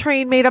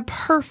Coltrane made a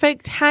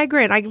perfect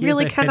Hagrid. I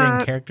really cannot. He's a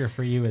fitting character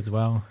for you as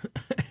well.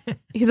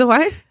 He's a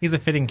what? He's a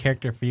fitting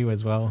charter for you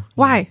as well.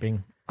 Why?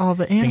 All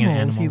the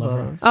animals he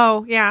loves.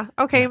 Oh yeah,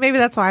 okay, maybe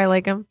that's why I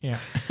like him. Yeah,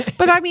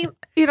 but I mean,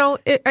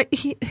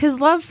 his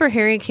love for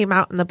Harry came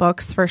out in the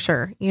books for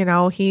sure.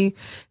 He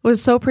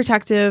was so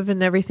protective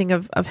and everything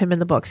of him in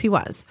the books. He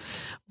was,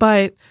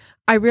 but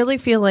I really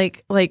feel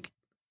like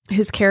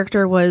his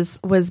character was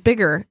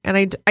bigger,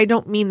 and I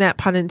don't mean that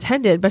pun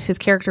intended, but his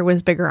character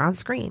was bigger on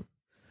screen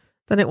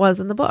than it was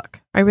in the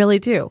book. I really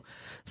do.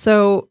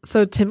 So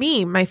to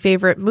me, my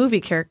favorite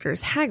movie character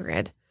is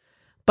Hagrid,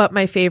 but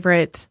my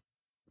favorite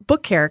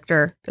book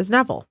character is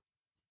Neville.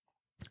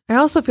 I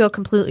also feel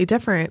completely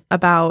different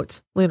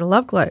about Luna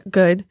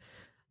Lovegood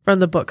from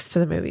the books to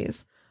the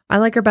movies. I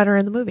like her better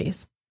in the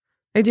movies.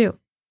 I do.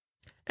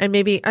 And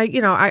maybe, I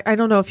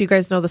don't know if you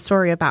guys know the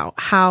story about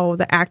how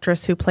the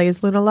actress who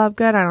plays Luna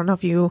Lovegood, I don't know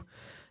if you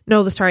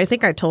know the story. I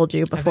think I told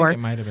you before. I think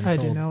it might have been I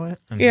told. do know it.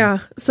 Yeah.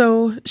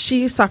 So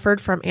she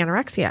suffered from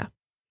anorexia.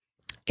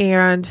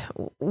 And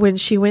when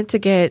she went to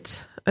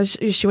get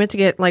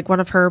like one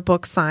of her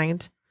books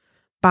signed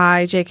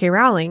by J.K.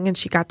 Rowling, and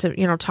she got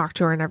to, talk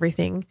to her and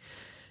everything,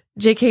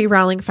 J.K.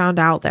 Rowling found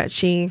out that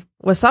she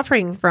was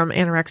suffering from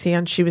anorexia,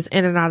 and she was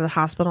in and out of the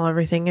hospital and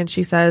everything. And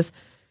she says,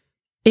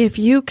 if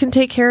you can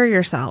take care of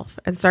yourself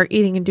and start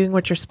eating and doing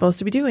what you're supposed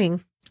to be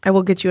doing, I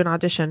will get you an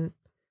audition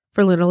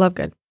for Luna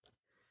Lovegood.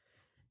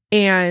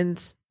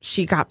 And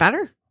she got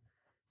better.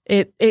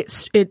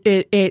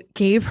 It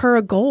gave her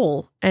a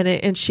goal,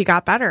 and she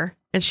got better,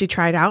 and she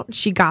tried out and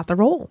she got the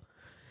role.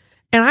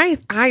 And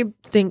I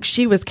think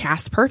she was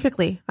cast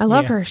perfectly. I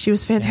love her. She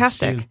was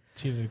fantastic. Yeah,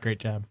 She did a great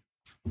job.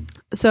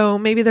 So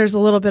maybe there's a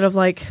little bit of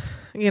like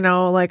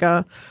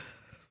a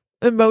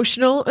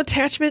emotional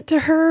attachment to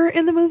her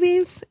in the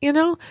movies,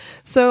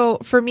 So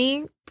for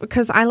me,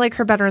 because I like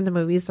her better in the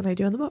movies than I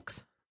do in the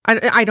books.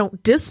 I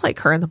don't dislike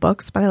her in the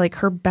books, but I like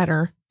her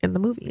better in the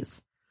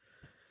movies.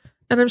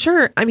 And I'm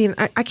sure,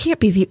 I can't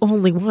be the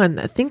only one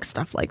that thinks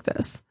stuff like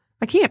this.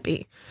 I can't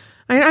be.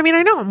 I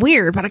know I'm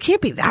weird, but I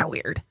can't be that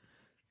weird.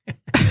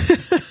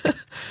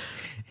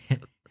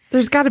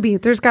 There's got to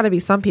be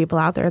some people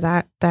out there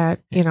that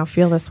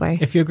feel this way.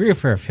 If you agree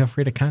with her, feel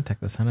free to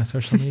contact us on our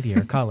social media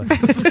or call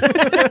us.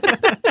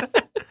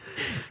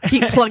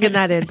 Keep plugging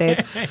that in, babe.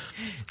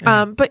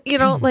 But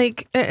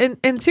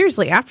and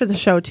seriously, after the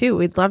show too,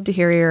 we'd love to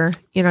hear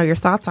your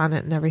thoughts on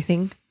it and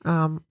everything.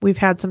 We've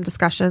had some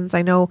discussions.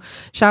 I know.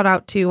 Shout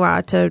out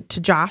to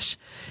Josh.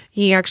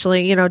 He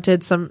actually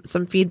did some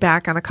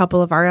feedback on a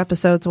couple of our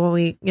episodes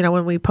when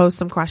we post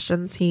some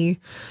questions. He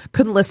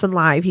couldn't listen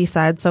live, he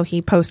said, so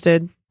he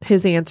posted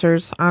his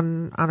answers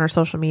on our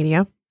social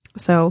media.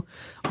 So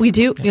we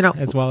do,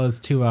 as well as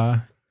to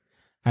I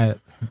try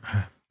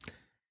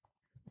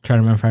to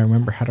remember if I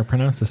remember how to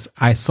pronounce this.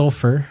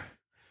 Sulfur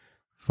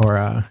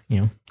for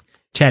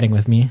chatting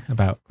with me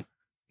about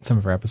some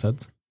of our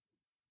episodes.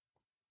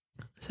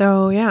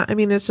 So yeah,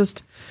 it's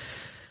just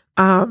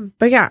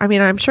but yeah,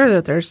 I'm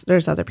sure that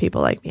there's other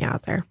people like me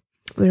out there.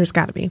 There's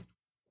got to be.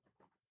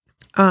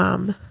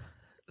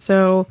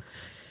 So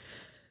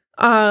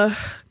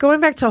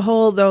going back to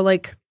whole though,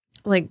 like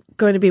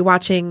going to be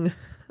watching,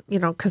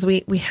 because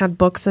we had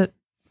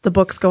the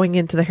books going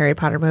into the Harry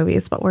Potter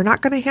movies, but we're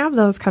not going to have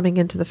those coming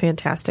into the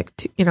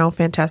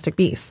Fantastic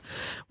Beasts.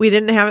 We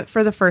didn't have it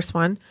for the first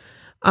one.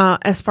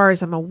 As far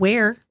as I'm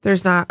aware,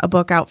 there's not a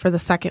book out for the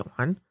second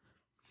one.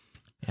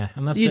 Yeah,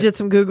 unless you did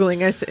some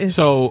Googling.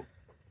 So,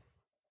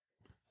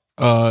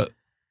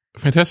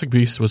 Fantastic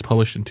Beasts was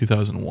published in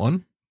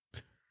 2001.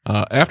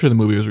 After the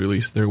movie was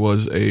released, there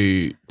was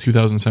a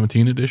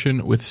 2017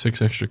 edition with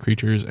 6 extra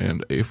creatures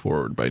and a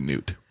foreword by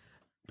Newt.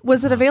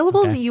 Was it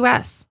available in the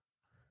U.S.?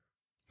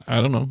 I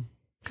don't know.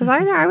 Because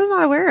I was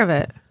not aware of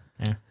it.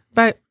 Yeah.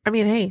 But,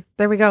 hey,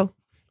 there we go.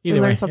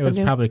 Either way, it was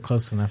probably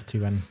close enough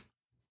to when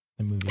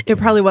the movie It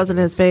probably wasn't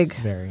as big.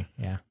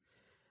 Yeah.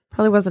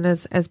 Probably wasn't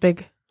as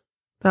big,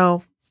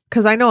 though.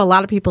 Because I know a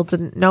lot of people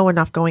didn't know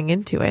enough going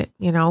into it,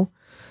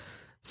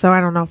 So I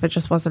don't know if it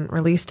just wasn't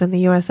released in the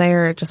USA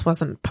or it just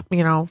wasn't,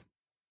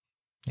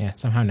 Yeah,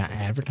 somehow not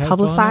advertised.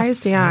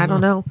 Publicized? Well yeah, I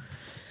don't know.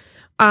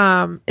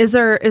 Is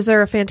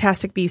there a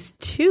Fantastic Beasts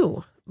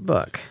 2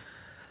 book?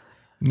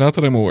 Not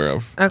that I'm aware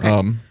of.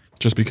 Okay.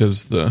 Just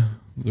because the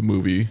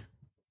movie,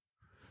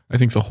 I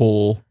think the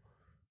whole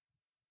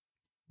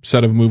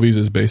set of movies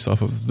is based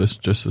off of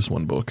this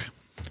one book.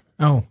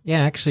 Oh, yeah,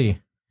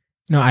 actually.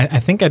 No, I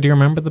think I do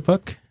remember the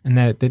book and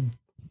that it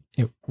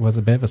was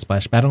a bit of a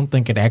splash, but I don't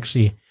think it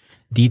actually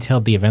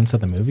detailed the events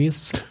of the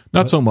movies.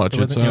 Not so much.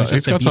 It's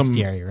got some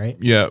bestiary, right?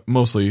 Yeah,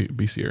 mostly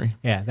bestiary.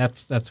 Yeah,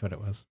 that's what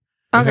it was.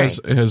 Okay.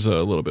 It has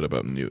a little bit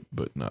about Newt,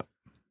 but not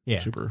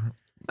super.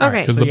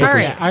 Okay, because the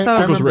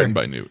book was written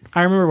by Newt.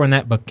 I remember when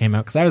that book came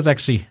out because I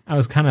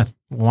was kind of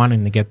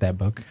wanting to get that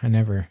book. I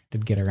never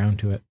did get around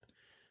to it.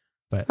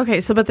 But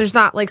but there's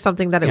not like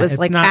something that it was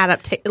like not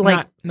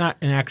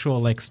an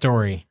actual like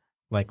story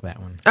like that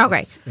one.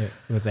 Okay, it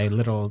was a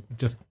little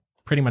just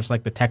pretty much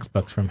like the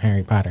textbooks from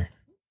Harry Potter.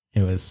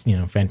 It was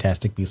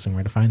Fantastic Beasts and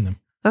Where to Find Them.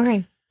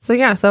 Okay, so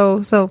yeah,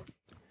 so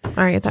all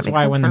right, that's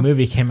why when the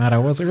movie came out, I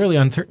was really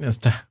uncertain as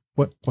to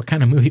what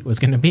kind of movie it was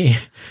going to be.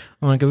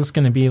 I'm like, is this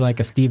going to be like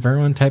a Steve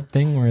Irwin type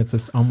thing where it's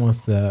this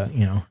almost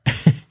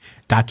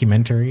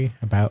documentary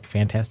about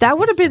Fantastic? That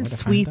would have been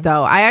sweet,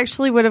 though. I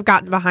actually would have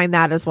gotten behind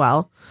that as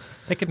well.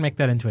 They could make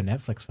that into a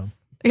Netflix film.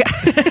 Yeah.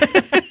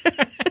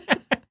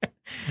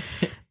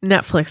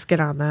 Netflix,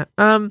 get on that.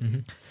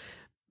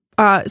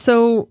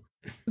 So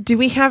do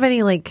we have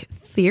any like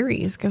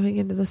theories going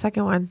into the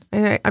second one?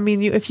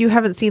 If you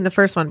haven't seen the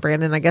first one,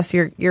 Brandon, I guess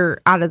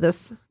you're out of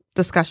this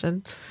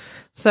discussion.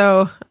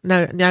 So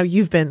now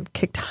you've been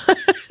kicked out.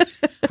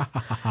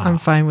 I'm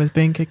fine with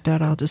being kicked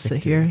out. I'll just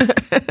sit here.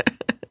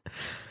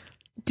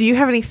 Do you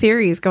have any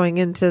theories going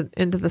into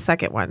the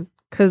second one?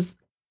 Because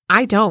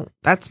I don't.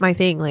 That's my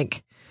thing.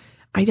 Like,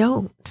 I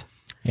don't.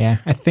 Yeah,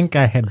 I think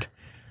I had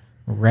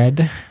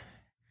read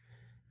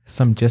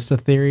some gist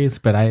of theories,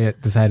 but I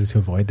decided to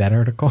avoid that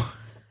article.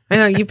 I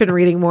know you've been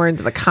reading more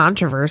into the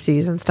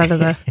controversies instead of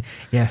the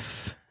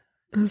yes.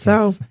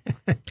 So,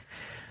 yes.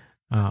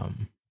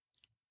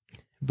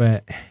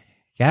 But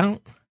yeah,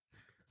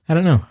 I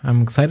don't know.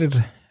 I'm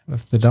excited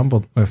with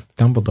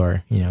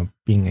Dumbledore,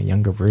 being a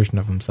younger version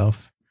of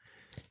himself.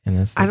 In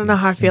this, I don't know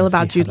how I feel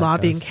about Jude Law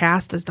being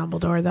cast as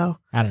Dumbledore, though.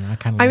 I don't know.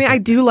 I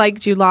do like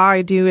Jude Law.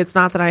 I do. It's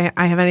not that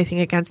I have anything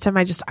against him.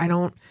 I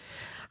don't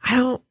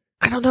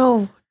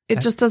know.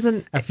 It just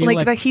doesn't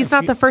like that. He's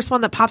not the first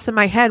one that pops in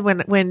my head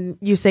when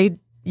you say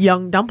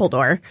young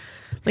Dumbledore.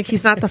 Like,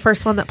 he's not the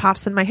first one that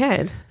pops in my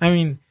head. I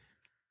mean,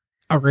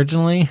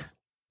 originally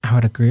I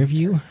would agree with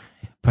you,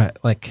 but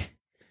like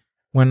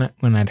when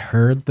I'd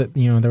heard that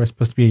there was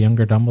supposed to be a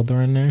younger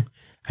Dumbledore in there,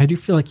 I do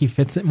feel like he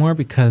fits it more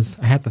because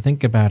I had to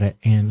think about it,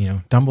 and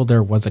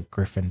Dumbledore was a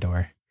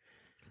Gryffindor,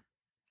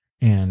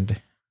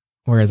 and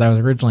whereas I was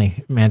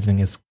originally imagining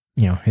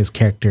his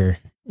character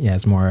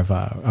as more of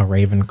a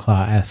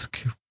Ravenclaw-esque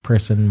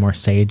person, more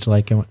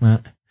sage-like and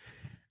whatnot.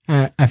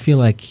 I feel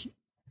like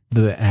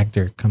the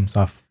actor comes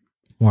off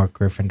more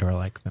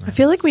Gryffindor-like than I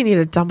feel like we need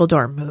a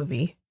Dumbledore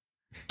movie.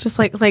 Just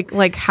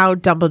like how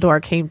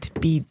Dumbledore came to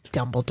be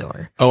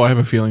Dumbledore. Oh, I have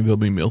a feeling they'll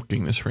be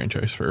milking this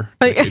franchise for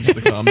decades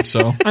to come.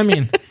 So I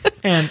mean,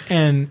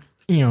 and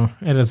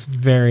it is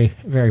very,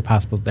 very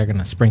possible they're going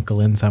to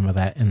sprinkle in some of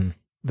that in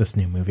this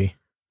new movie.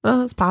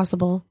 Well, it's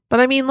possible, but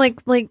I mean,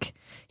 like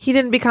he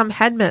didn't become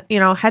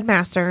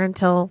headmaster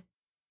until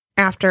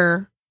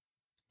after,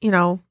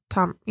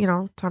 Tom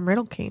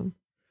Riddle came.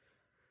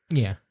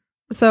 Yeah.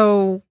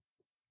 So,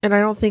 and I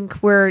don't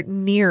think we're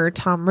near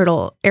Tom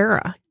Riddle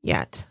era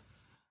yet.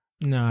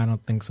 No, I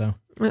don't think so.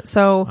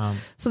 So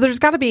there's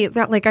got to be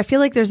that. Like, I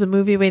feel like there's a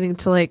movie waiting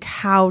to like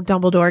how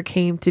Dumbledore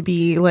came to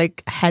be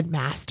like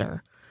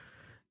headmaster.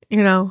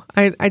 And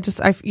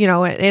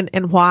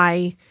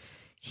why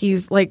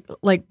he's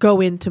like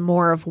go into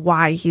more of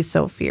why he's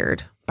so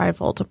feared by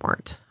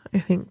Voldemort.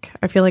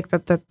 I feel like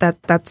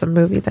that's a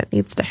movie that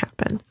needs to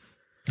happen.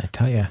 I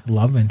tell you,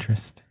 love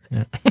interest.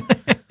 Yeah.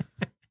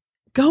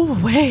 Go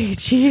away,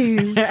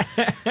 jeez.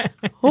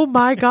 Oh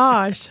my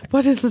gosh,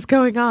 what is this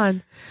going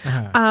on?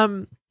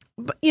 But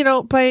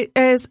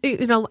as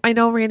I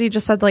know Randy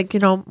just said, like,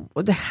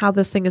 how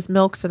this thing is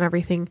milked and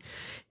everything.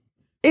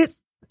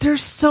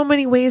 There's so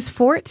many ways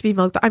for it to be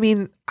milked. I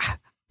mean,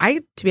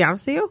 to be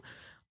honest with you,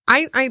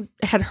 I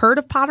had heard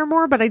of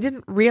Pottermore, but I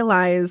didn't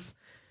realize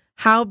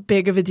how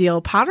big of a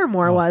deal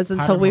Pottermore was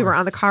until we were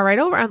on the car ride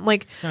over. And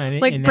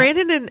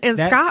Brandon and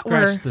Scott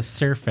were the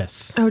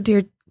surface. Oh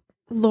dear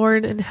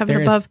Lord in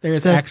heaven above.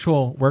 There's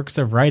actual works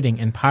of writing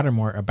in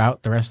Pottermore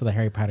about the rest of the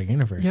Harry Potter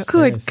universe. Yep.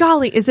 Good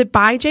golly, is it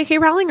by J.K.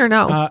 Rowling or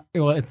no?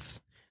 Well,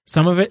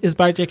 some of it is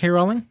by J.K.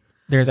 Rowling.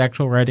 There's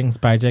actual writings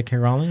by J.K.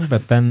 Rowling,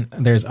 but then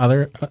there's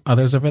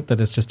others of it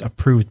that is just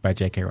approved by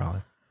J.K.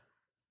 Rowling.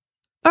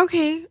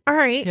 Okay, all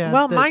right. Yeah,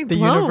 well, mind the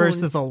blown.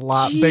 universe is a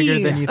lot bigger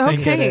than you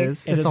think it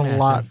is. It It's is a massive.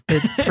 lot.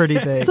 It's pretty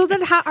big. So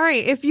then, all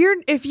right, if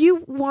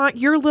you want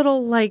your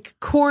little like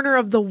corner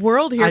of the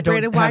world here, I don't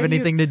Brandon, have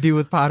anything to do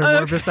with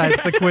Pottermore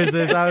besides the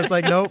quizzes. I was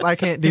like, nope, I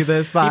can't do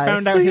this. Bye. He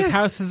found out his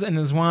houses and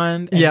his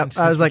wand. And Yep,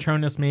 I his was like,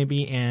 Patronus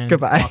maybe, and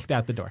goodbye. walked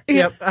out the door.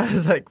 Yep, I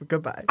was like,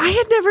 goodbye. I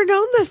had never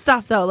known this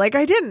stuff though. Like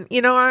I didn't.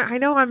 I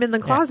know I'm in the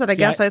closet. Yeah, I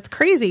guess that's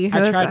crazy.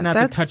 I tried not to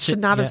that touch should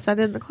it not have yet. said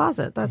in the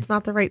closet. That's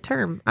not the right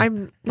term.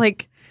 I'm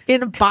like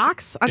in a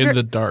box in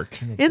the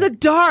dark. in the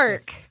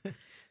dark.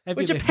 That'd be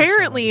Which the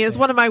apparently official is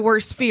one of my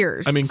worst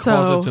fears. I mean,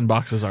 closets and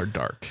boxes are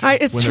dark.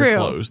 It's when true. They're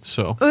closed,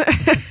 so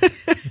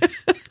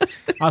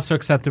Also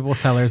acceptable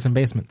cellars and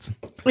basements.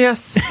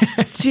 Yes.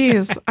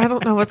 Jeez. I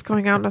don't know what's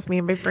going on with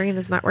me. My brain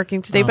is not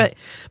working today. But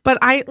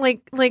I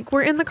like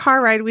we're in the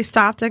car ride. We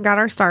stopped and got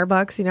our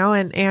Starbucks,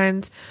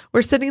 and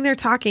we're sitting there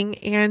talking,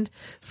 and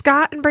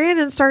Scott and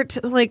Brandon start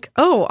to like,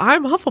 oh,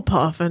 I'm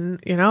Hufflepuff,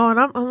 and and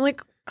I'm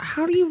like,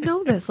 how do you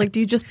know this? Like, do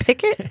you just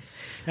pick it? And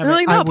they're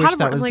like, no, I wish Pottermore.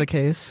 that was I'm the like,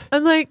 case.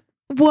 I'm like,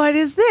 what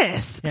is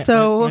this? Yeah,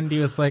 So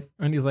Wendy's like,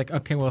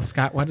 okay, well,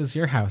 Scott, what is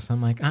your house?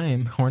 I'm like, I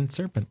am Horned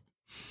Serpent.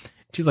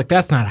 She's like,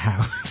 that's not a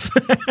house.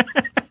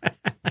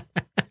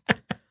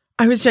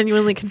 I was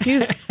genuinely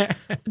confused.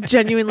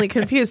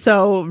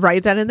 So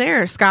right then and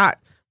there, Scott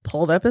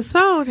pulled up his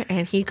phone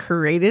and he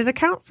created an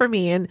account for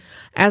me. And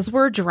as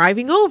we're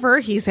driving over,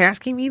 he's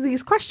asking me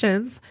these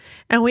questions,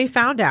 and we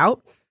found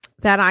out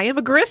that I am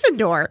a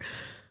Gryffindor.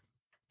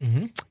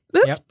 Mm-hmm.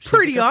 That's Yep, she's a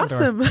pretty Gryffindor.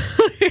 awesome.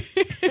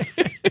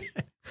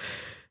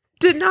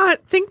 Did not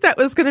think that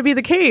was going to be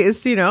the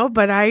case,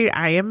 but I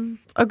am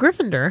a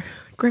Gryffindor.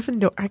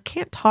 I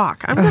can't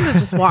talk. I'm going to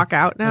just walk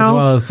out now. As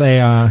well as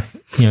say,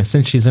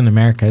 since she's in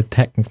America,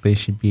 technically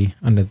she'd be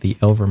under the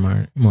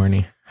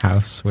Ilvermorny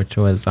house, which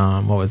was,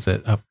 what was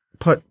it?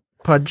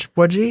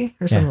 Pudgewudgie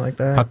or something like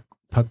that.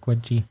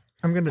 Puckwudgie.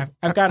 I'm gonna.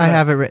 I've got I it up.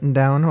 have it written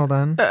down. Hold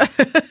on. I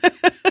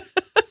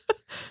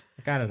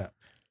got it up.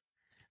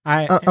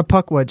 A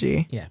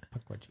Puckwudgie. Yeah,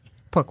 Puckwudgie.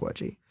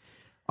 Puckwudgie.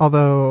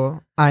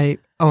 Although I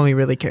only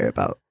really care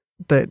about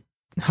the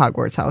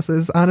Hogwarts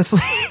houses, honestly.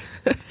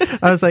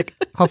 I was like,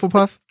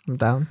 Hufflepuff, I'm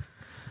down.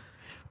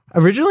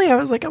 Originally, I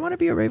was like, I want to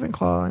be a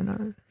Ravenclaw,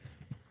 and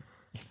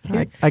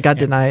I got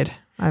denied.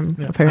 I'm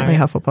apparently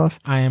Hufflepuff.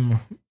 I am,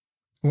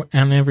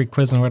 on every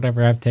quiz and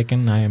whatever I've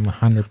taken, I am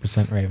 100%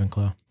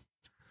 Ravenclaw.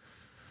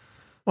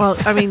 Well,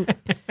 I mean,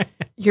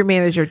 your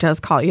manager does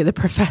call you the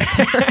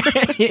professor.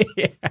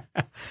 Yeah.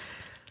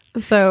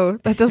 So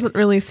that doesn't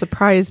really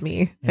surprise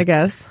me, I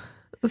guess.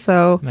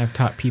 So, And I've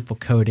taught people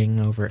coding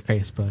over at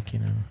Facebook,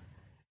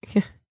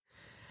 Yeah.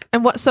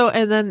 And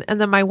then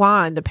my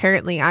wand,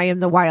 apparently I am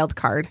the wild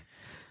card.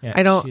 Yeah,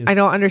 I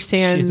don't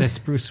understand. She's a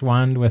spruce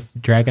wand with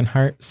dragon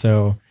heart,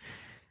 so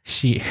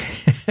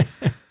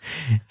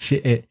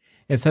it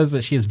it says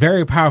that she is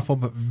very powerful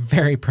but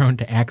very prone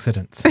to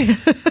accidents,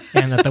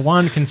 and that the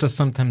wand can just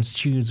sometimes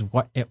choose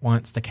what it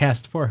wants to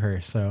cast for her.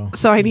 So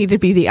I need to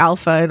be the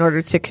alpha in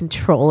order to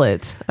control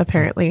it,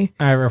 apparently.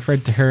 I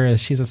referred to her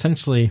as she's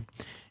essentially,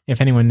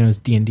 if anyone knows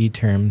D&D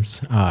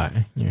terms,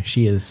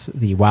 she is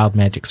the wild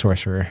magic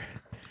sorcerer.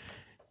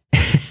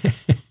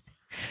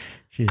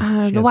 she the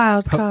has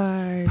wild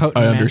card. potent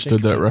I magic.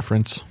 understood that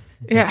reference.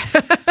 Yeah.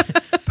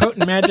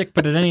 Potent magic,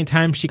 but at any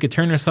time she could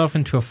turn herself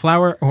into a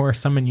flower or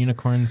summon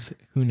unicorns.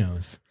 Who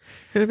knows?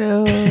 Who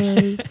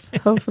knows?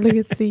 Hopefully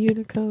it's the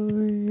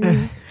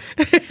unicorn.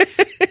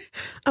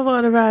 I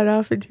want to ride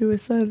off into a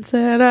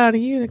sunset on a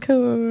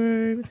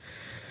unicorn.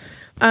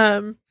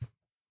 But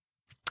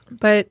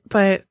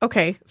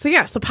okay. So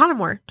yeah, so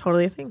Pottermore,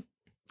 totally a thing.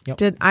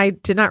 Yep. I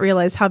did not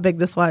realize how big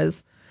this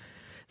was.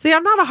 See,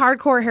 I'm not a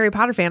hardcore Harry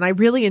Potter fan. I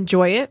really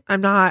enjoy it.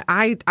 I'm not.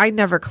 I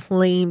never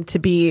claimed to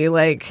be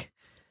like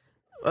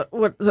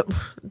what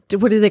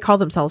do they call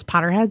themselves?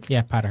 Potterheads?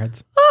 Yeah,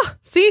 Potterheads. Oh,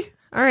 see,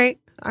 all right.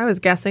 I was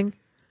guessing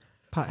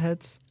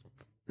Potheads.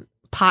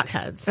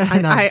 potheads.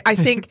 Nice. I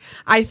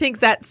think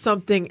that's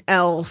something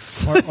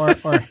else. or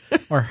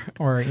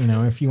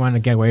if you want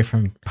to get away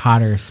from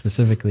Potter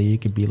specifically, you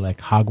could be like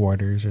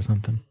Hogwarters or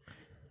something.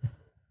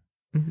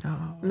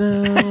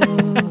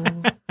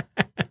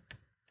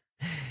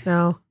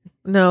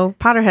 No.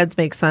 Potterheads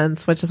make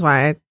sense, which is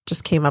why I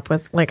just came up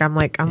with I'm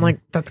like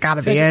that's got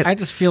to be it. I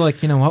just feel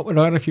like,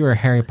 what if you were a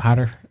Harry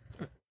Potter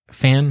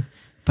fan,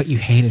 but you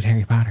hated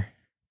Harry Potter?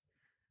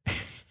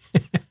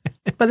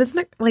 But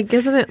isn't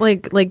it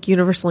like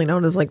universally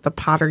known as like the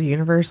Potter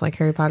universe, like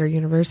Harry Potter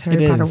universe,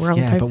 Harry Potter world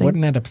yeah, type but thing?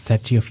 wouldn't that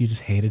upset you if you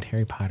just hated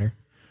Harry Potter?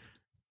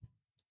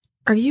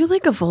 Are you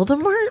like a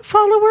Voldemort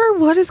follower?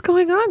 What is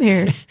going on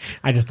here?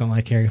 I just don't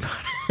like Harry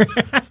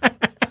Potter.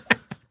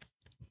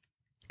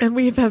 And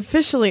we've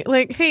officially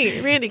hey,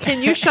 Randy,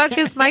 can you shut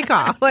his mic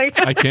off?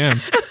 I can.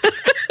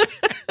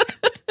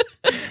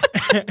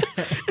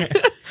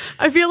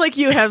 I feel like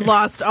you have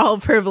lost all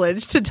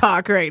privilege to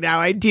talk right now.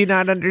 I do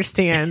not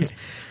understand.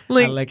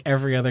 I like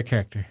every other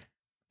character.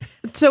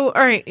 So,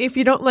 all right, if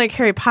you don't like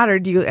Harry Potter,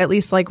 do you at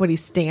least like what he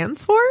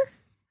stands for?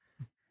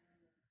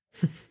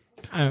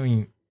 I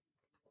mean,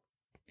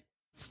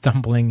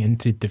 stumbling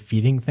into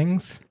defeating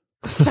things.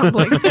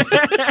 Stumbling.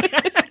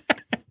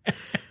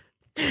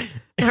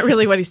 Not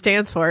really what he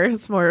stands for.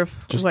 It's more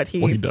of Just what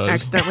he does.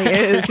 accidentally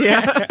is.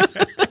 Yeah.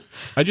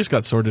 I just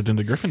got sorted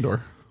into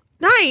Gryffindor.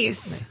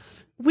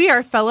 Nice. We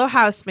are fellow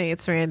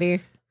housemates,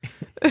 Randy.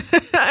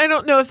 I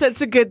don't know if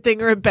that's a good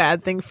thing or a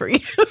bad thing for you.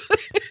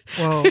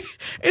 Well,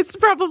 It's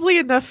probably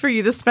enough for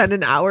you to spend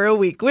an hour a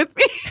week with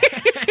me.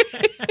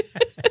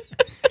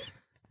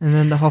 and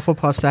then the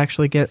Hufflepuffs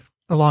actually get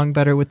along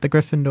better with the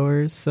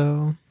Gryffindors,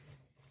 so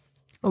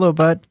hello,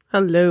 bud.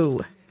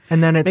 Hello.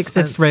 And then Makes it's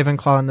sense.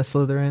 Ravenclaw and the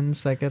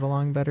Slytherins that get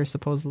along better,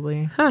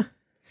 supposedly. Huh.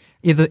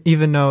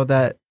 Even though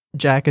that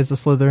Jack is a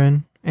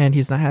Slytherin, and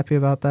he's not happy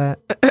about that.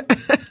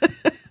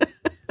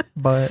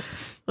 But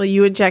Well,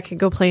 you and Jack can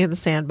go play in the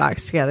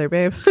sandbox together,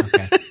 babe.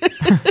 Okay.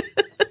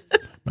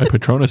 My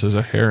Patronus is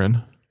a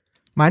heron.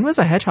 mine was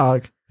a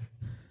hedgehog.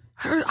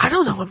 I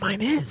don't know what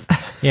mine is.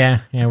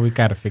 Yeah, we've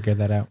got to figure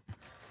that out.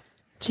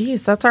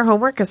 Jeez, that's our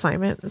homework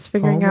assignment. Is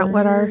figuring out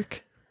what our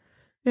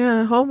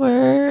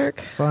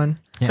homework. Fun.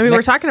 Yeah, I mean,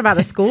 we're talking about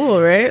a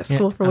school, right? A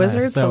school for Yeah,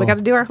 wizards, so we so- got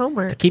to do our to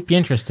homework. keep you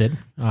interested,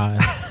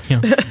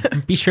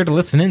 be sure to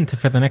listen in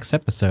for the next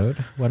episode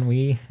when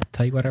we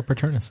tell you what our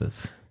Patronus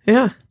is.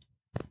 Yeah.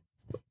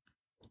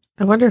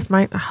 I wonder if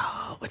mine.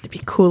 Oh, wouldn't it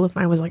be cool if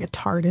mine was like a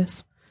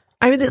TARDIS?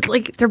 I mean, it's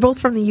like they're both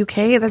from the UK.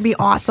 That'd be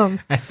awesome.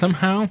 I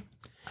somehow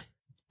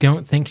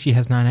don't think she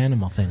has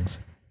non-animal things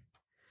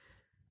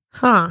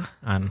Huh.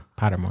 on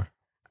Pottermore.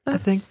 I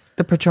think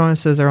the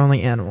Patronuses are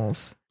only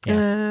animals.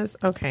 Yeah. Yes.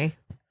 Okay.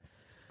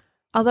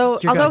 Although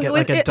You're gonna get,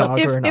 like, a if, dog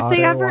or an if otter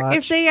they to ever watch.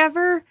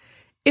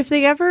 if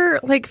they ever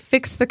like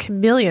fix the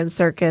chameleon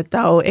circuit,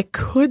 though, it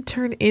could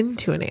turn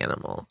into an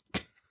animal.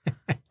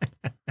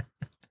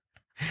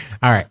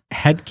 All right,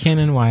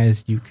 headcanon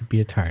wise, you could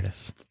be a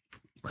TARDIS.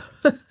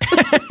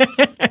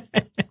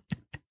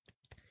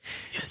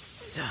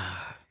 Yes.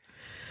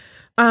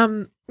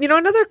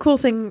 Another cool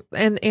thing,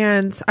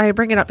 and I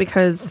bring it up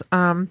because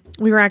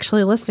we were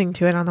actually listening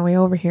to it on the way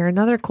over here.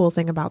 Another cool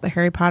thing about the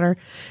Harry Potter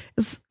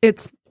is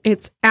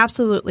it's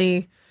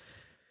absolutely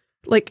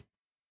like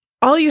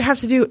all you have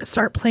to do is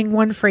start playing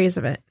one phrase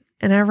of it,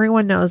 and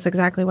everyone knows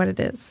exactly what it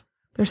is.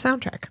 Their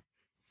soundtrack.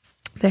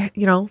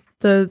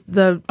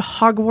 The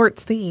Hogwarts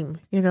theme,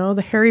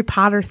 the Harry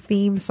Potter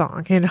theme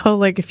song,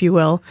 like if you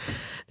will.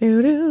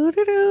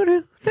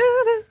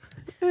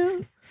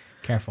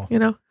 Careful.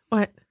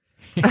 What?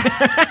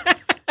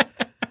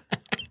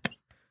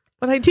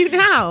 What I do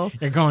now.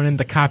 You're going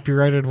into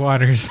copyrighted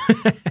waters.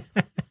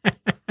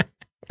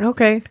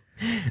 Okay.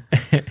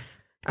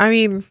 I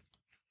mean,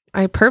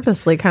 I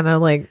purposely kind of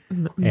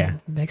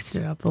mixed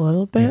it up a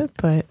little bit,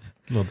 but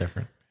A little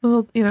different.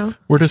 well,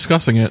 We're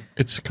discussing it.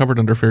 It's covered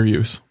under fair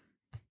use.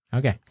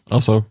 Okay.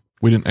 Also,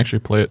 we didn't actually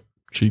play it.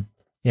 She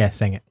Yeah,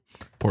 sing it.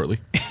 poorly.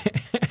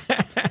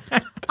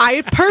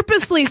 I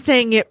purposely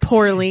sang it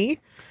poorly.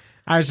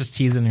 I was just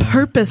teasing her.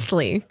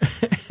 Purposely.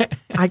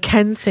 I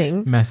can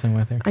sing. Messing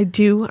with her. I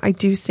do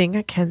sing.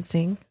 I can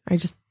sing. I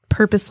just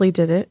purposely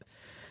did it.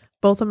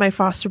 Both of my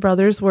foster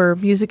brothers were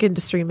music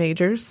industry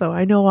majors, so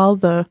I know all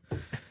the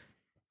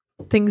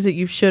things that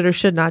you should or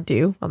should not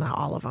do. Well, not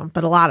all of them,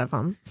 but a lot of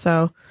them.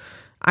 So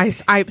I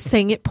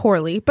sang it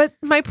poorly, but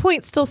my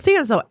point still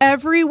stands, though.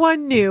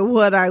 Everyone knew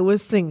what I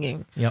was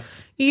singing. Yep.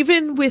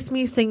 Even with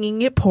me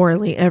singing it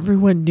poorly,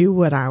 everyone knew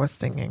what I was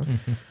singing.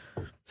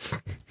 Mm-hmm.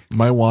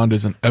 My wand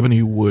is an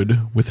ebony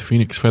wood with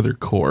phoenix feather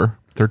core,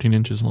 13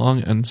 inches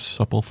long, and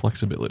supple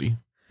flexibility.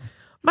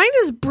 Mine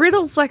is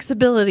brittle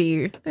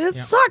flexibility. It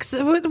sucks,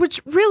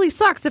 which really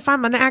sucks if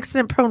I'm an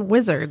accident-prone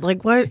wizard.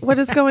 Like, what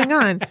is going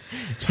on?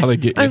 That's how they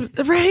get you.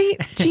 Right?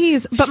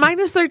 Jeez. But mine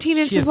is 13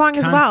 inches long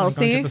as well. Going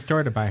See? to the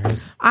store to buy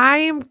hers.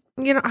 I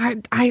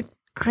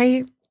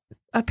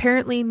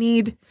apparently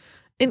need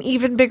an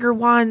even bigger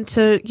wand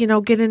to,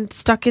 get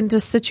stuck into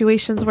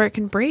situations where it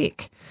can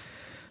break.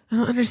 I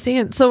don't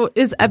understand. So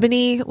is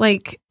ebony,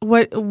 like,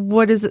 what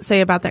does it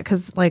say about that?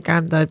 Because, like,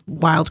 I'm the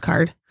wild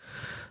card,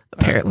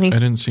 apparently. I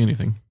didn't see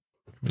anything.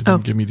 It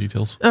didn't give me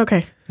details.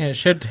 Okay. Yeah, it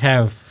should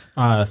have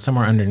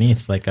somewhere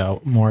underneath, like,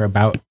 more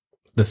about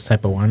this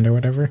type of wand or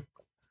whatever.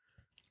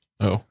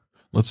 Oh,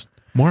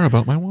 more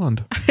about my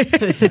wand.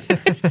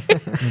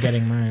 I'm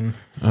getting mine.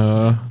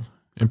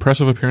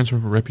 Impressive appearance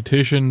and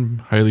reputation,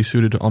 highly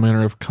suited to all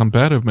manner of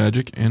combative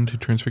magic and to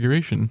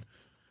transfiguration.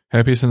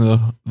 Happiest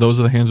in those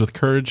of the hands with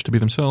courage to be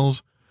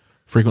themselves.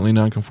 Frequently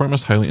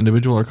nonconformist, highly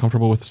individual, are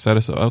comfortable with the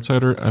status of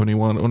outsider. Ebony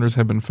wand owners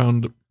have been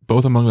found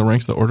both among the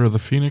ranks of the Order of the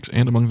Phoenix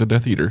and among the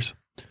Death Eaters.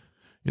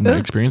 In my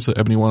experience, the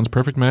ebony wand's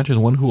perfect match is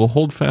one who will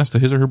hold fast to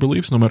his or her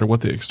beliefs no matter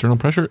what the external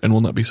pressure and will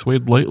not be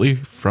swayed lightly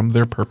from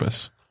their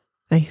purpose.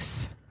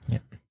 Nice.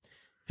 Yep.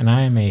 And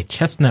I am a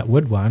chestnut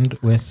wood wand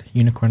with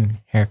unicorn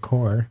hair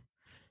core.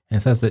 And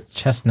it says that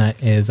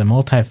chestnut is a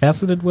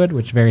multifaceted wood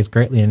which varies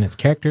greatly in its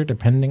character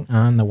depending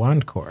on the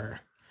wand core.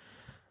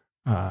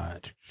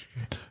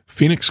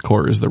 Phoenix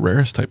core is the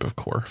rarest type of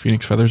core.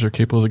 Phoenix feathers are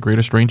capable of the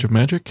greatest range of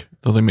magic,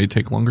 though they may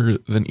take longer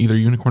than either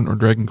unicorn or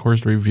dragon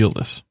cores to reveal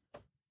this.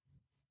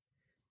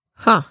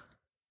 Huh.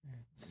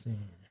 Let's see.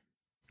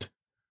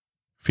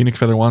 Phoenix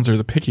feather wands are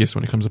the pickiest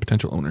when it comes to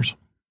potential owners.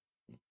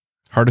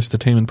 Hardest to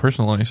tame and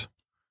personalize.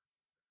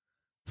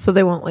 So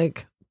they won't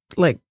like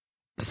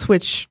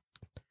switch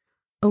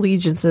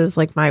allegiances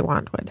like my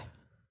wand would.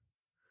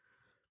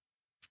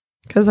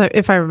 Because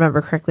if I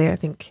remember correctly, I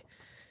think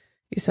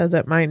you said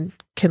that mine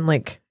can,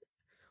 like,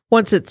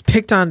 once it's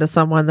picked onto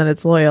someone, then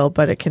it's loyal,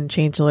 but it can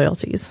change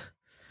loyalties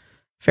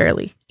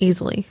fairly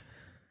easily.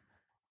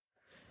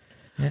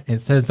 Yeah,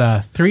 it says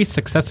 3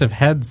 successive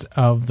heads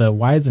of the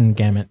Wizen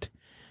gamut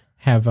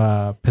have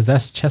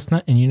possessed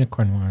chestnut and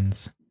unicorn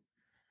wands.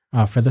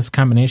 For this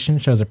combination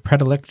shows a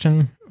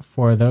predilection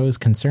for those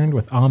concerned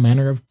with all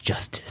manner of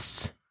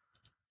justice.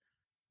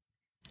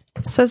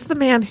 Says the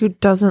man who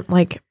doesn't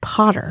like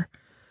Potter.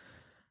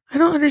 I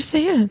don't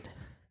understand.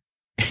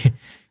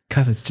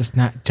 Because it's just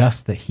not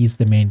just that he's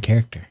the main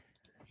character.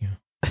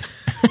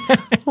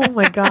 Oh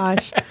my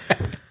gosh.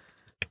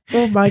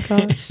 Oh my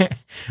gosh.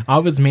 All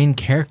of his main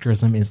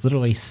characterism is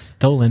literally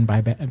stolen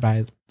by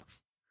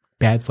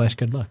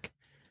bad/good luck.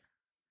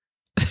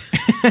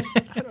 I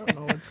don't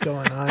know what's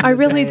going on. I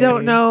really today.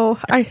 don't know.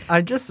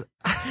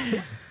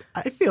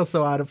 I feel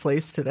so out of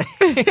place today.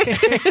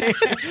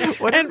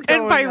 What is And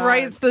going by on?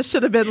 rights, this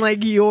should have been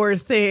like your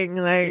thing.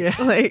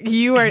 Like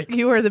you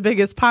are the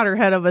biggest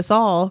Potterhead of us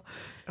all.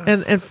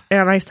 And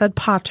I said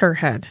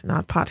Potterhead,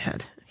 not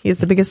Pothead. He's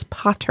the biggest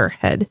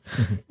Potterhead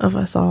of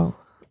us all.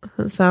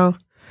 So,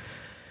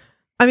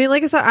 I mean,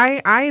 like I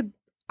said,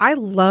 I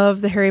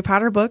love the Harry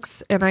Potter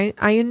books, and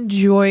I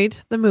enjoyed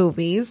the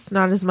movies,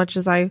 not as much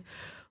as I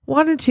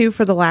wanted to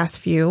for the last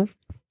few,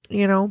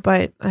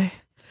 but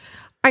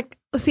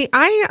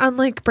I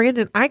unlike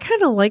Brandon, I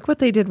kind of like what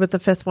they did with the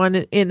 5th one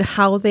in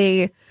how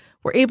they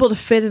were able to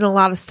fit in a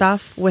lot of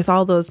stuff with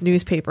all those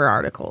newspaper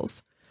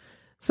articles.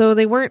 So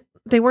they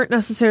weren't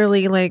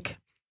necessarily like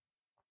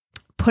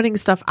putting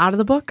stuff out of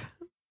the book.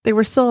 They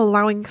were still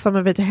allowing some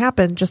of it to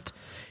happen just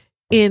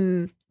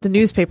in the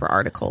newspaper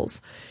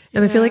articles.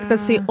 And I feel like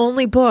that's the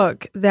only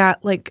book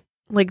that like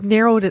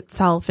narrowed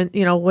itself. And,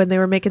 when they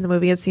were making the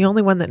movie, it's the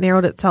only one that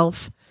narrowed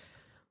itself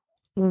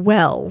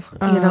well,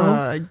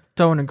 I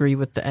don't agree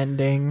with the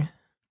ending.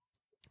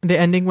 The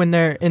ending when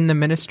they're in the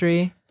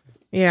ministry.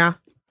 Yeah.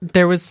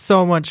 There was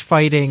so much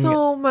fighting.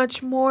 So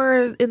much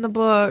more in the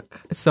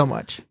book. So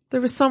much.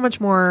 There was so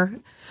much more.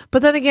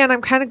 But then again,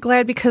 I'm kind of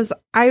glad because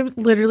I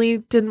literally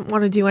didn't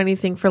want to do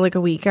anything for like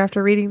a week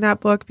after reading that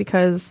book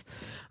because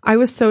I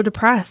was so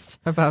depressed.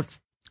 About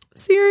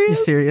Serious?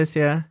 you serious?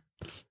 Yeah.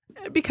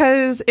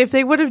 Because if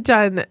they would have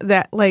done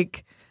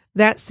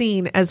that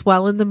scene as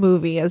well in the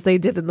movie as they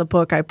did in the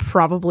book, I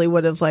probably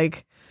would have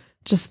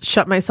just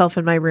shut myself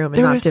in my room and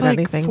There not was did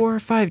anything. 4 or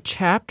 5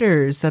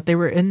 chapters that they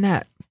were in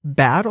that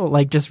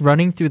battle, just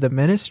running through the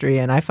ministry,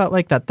 and I felt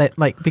like that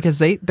because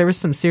there was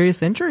some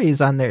serious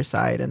injuries on their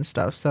side and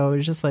stuff. So it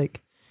was just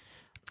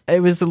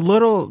it was a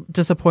little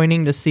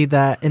disappointing to see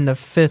that in the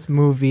 5th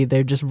movie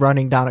they're just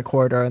running down a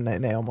corridor and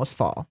then they almost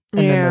fall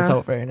and then it's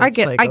over. And I it's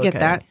get like, I get okay.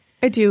 that.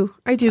 I do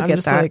I'm get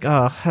just that. like,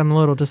 oh, I'm a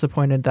little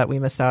disappointed that we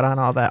missed out on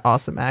all that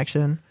awesome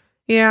action.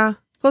 Yeah.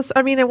 Plus,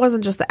 I mean, it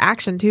wasn't just the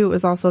action too. It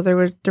was also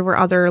there were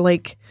other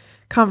like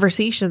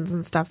conversations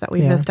and stuff that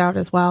we missed out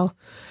as well.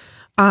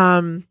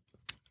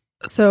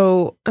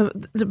 So,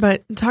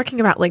 but talking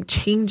about like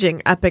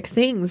changing epic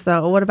things,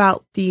 though, what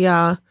about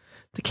the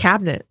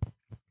cabinet?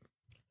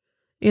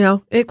 You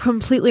know, it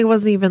completely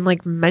wasn't even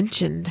like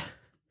mentioned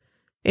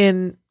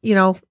in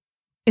the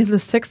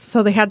 6th,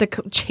 so they had to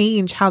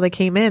change how they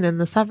came in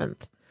the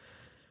 7th.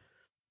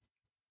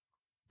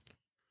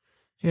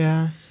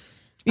 Yeah.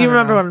 You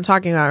remember what I'm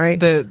talking about, right?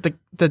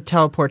 The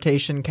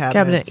teleportation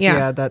cabinet,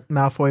 yeah. that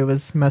Malfoy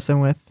was messing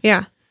with.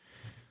 Yeah.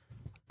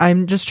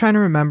 I'm just trying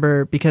to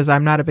remember because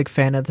I'm not a big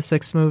fan of the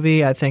 6th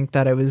movie. I think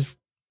that it was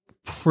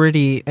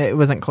it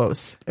wasn't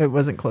close. It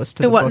wasn't close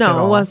to the book at all.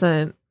 No, it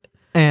wasn't.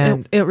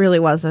 And it really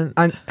wasn't.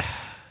 I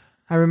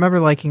remember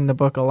liking the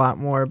book a lot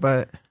more,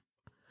 but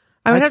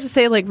I would have to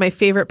say like my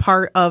favorite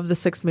part of the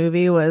 6th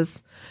movie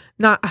was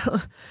not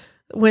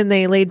when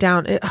they laid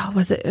down,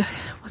 what's the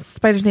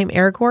spider's name?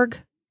 Aragog?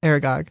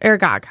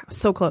 Aragog.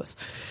 So close.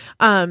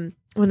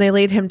 When they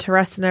laid him to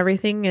rest and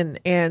everything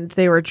and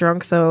they were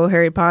drunk. So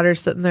Harry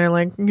Potter's sitting there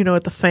like,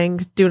 with the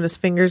fangs, doing his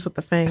fingers with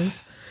the fangs.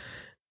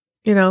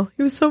 He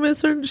was so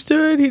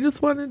misunderstood. He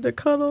just wanted to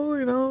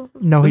cuddle,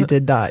 No, he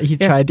did not. He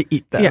tried to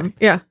eat them.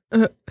 Yeah.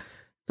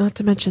 Not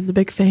to mention the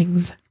big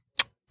fangs.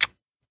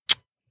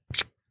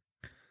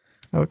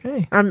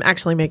 Okay. I'm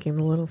actually making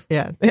the little.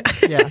 Yeah.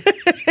 Yeah.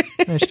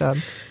 Nice job.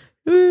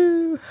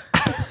 Woo.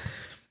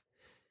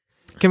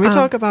 Can we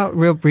talk about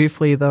real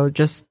briefly though,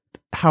 just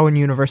how in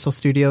Universal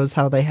Studios,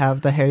 how they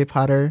have the Harry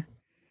Potter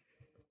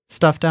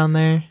stuff down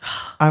there?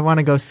 I want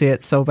to go see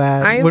it so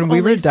bad. I've when we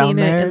only were down seen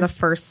there it in the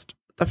first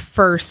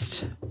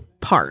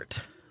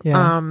part.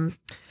 Yeah.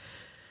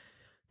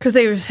 Because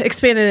they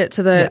expanded it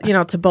to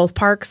the, to both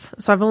parks.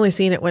 So I've only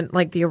seen it when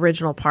like the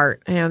original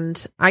part.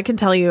 And I can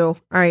tell you, all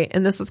right,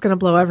 and this is going to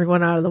blow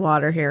everyone out of the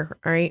water here.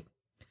 All right.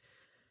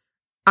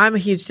 I'm a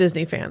huge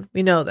Disney fan.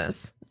 We know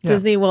this. Yeah.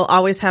 Disney will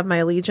always have my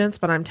allegiance,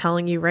 but I'm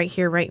telling you right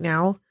here, right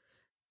now,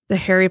 the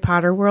Harry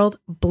Potter world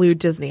blew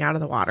Disney out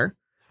of the water.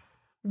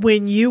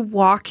 When you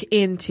walk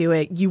into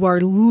it, you are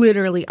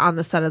literally on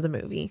the set of the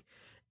movie.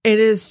 It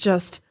is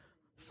just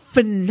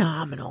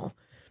phenomenal.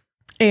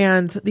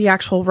 And the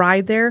actual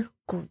ride there,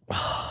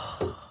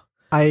 oh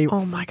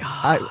my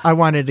God. I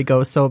wanted to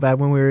go so bad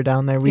when we were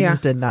down there. We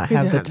just did not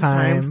have the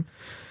time.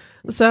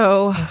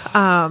 So,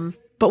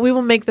 but we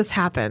will make this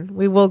happen.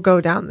 We will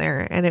go down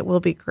there and it will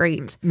be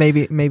great.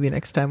 Maybe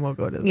next time we'll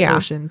go to the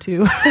ocean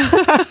too.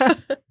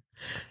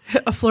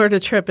 A Florida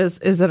trip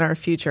is in our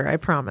future, I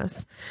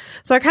promise.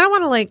 So I kind of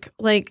want to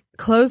like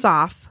close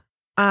off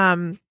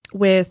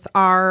with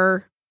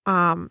our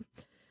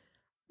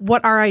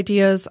what our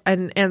ideas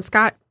and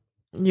Scott,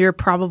 you're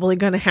probably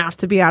going to have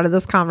to be out of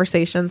this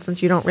conversation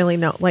since you don't really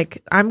know.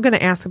 Like, I'm going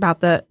to ask about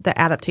the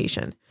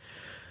adaptation.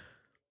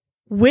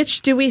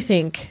 Which do we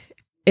think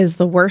is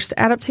the worst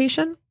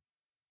adaptation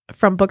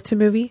from book to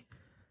movie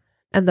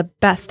and the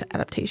best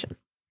adaptation?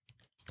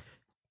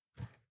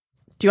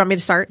 Do you want me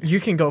to start? You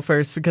can go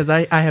first because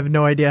I have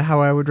no idea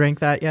how I would rank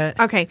that yet.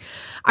 Okay.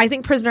 I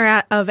think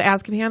Prisoner of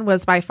Azkaban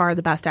was by far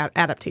the best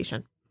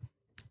adaptation.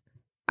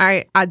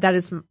 That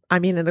is, I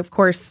mean, and of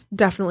course,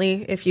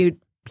 definitely, if you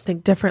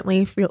think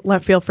differently,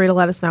 feel free to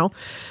let us know.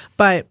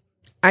 But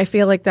I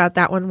feel like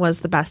that one was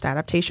the best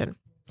adaptation.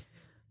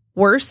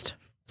 Worst,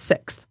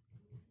 6.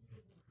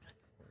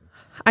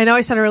 I know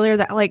I said earlier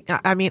that, like,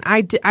 I mean,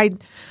 I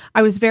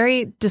was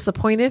very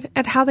disappointed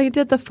at how they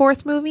did the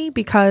 4th movie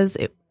because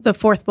the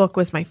 4th book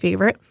was my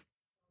favorite.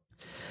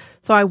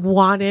 So I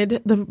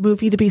wanted the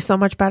movie to be so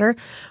much better.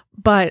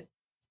 But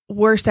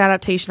worst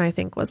adaptation, I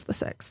think, was the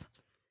 6.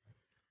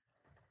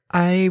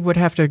 I would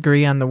have to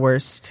agree on the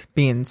worst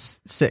being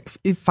 6,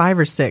 5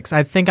 or 6.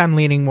 I think I'm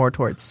leaning more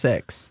towards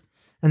 6.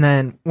 And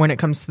then when it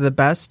comes to the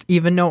best,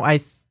 even though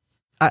I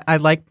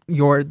like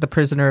The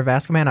Prisoner of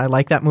Azkaban, I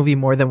like that movie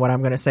more than what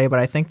I'm going to say, but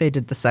I think they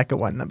did the second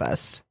one the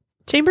best.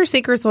 Chamber of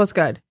Secrets was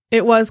good.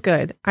 It was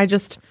good. I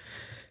don't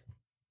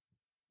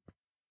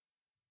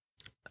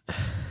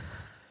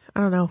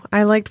know.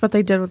 I liked what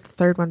they did with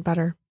the 3rd one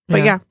better.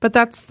 But but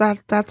that's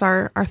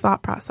our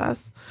thought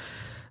process.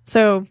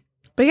 So,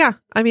 but yeah,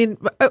 I mean,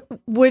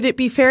 would it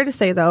be fair to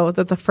say though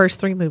that the first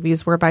 3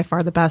 movies were by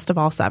far the best of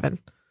all 7?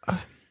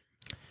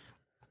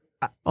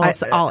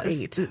 All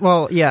 8.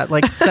 Well, yeah,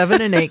 like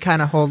 7 and 8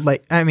 kind of hold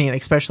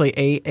especially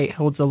 8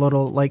 holds a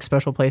little like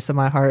special place in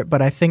my heart.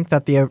 But I think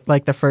that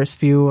the first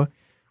few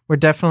were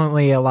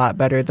definitely a lot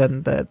better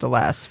than the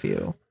last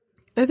few.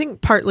 I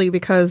think partly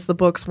because the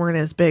books weren't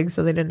as big,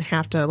 so they didn't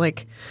have to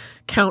like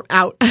count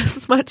out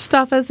as much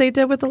stuff as they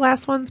did with the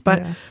last ones.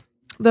 But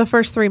the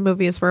first 3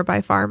 movies were by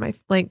far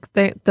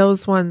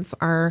those ones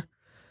are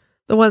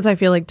the ones I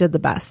feel like did the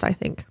best, I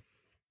think.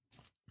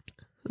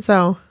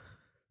 So,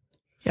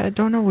 yeah, I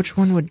don't know which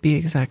one would be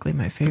exactly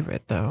my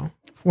favorite though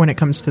when it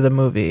comes to the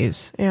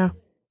movies. Yeah.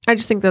 I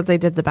just think that they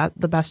did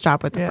the best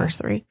job with the first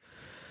three.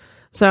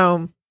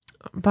 So,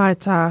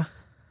 but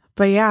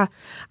yeah,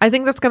 I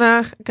think that's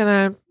gonna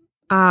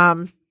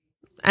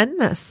end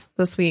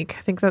this week.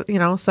 I think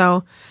that,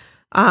 so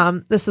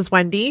this is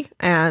Wendy,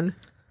 and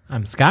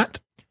I'm Scott.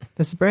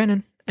 This is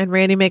Brandon. And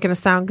Randy making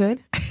us sound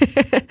good.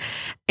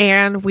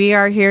 And we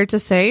are here to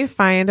say,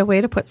 find a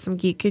way to put some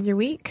geek in your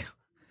week.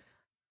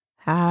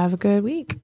 Have a good week.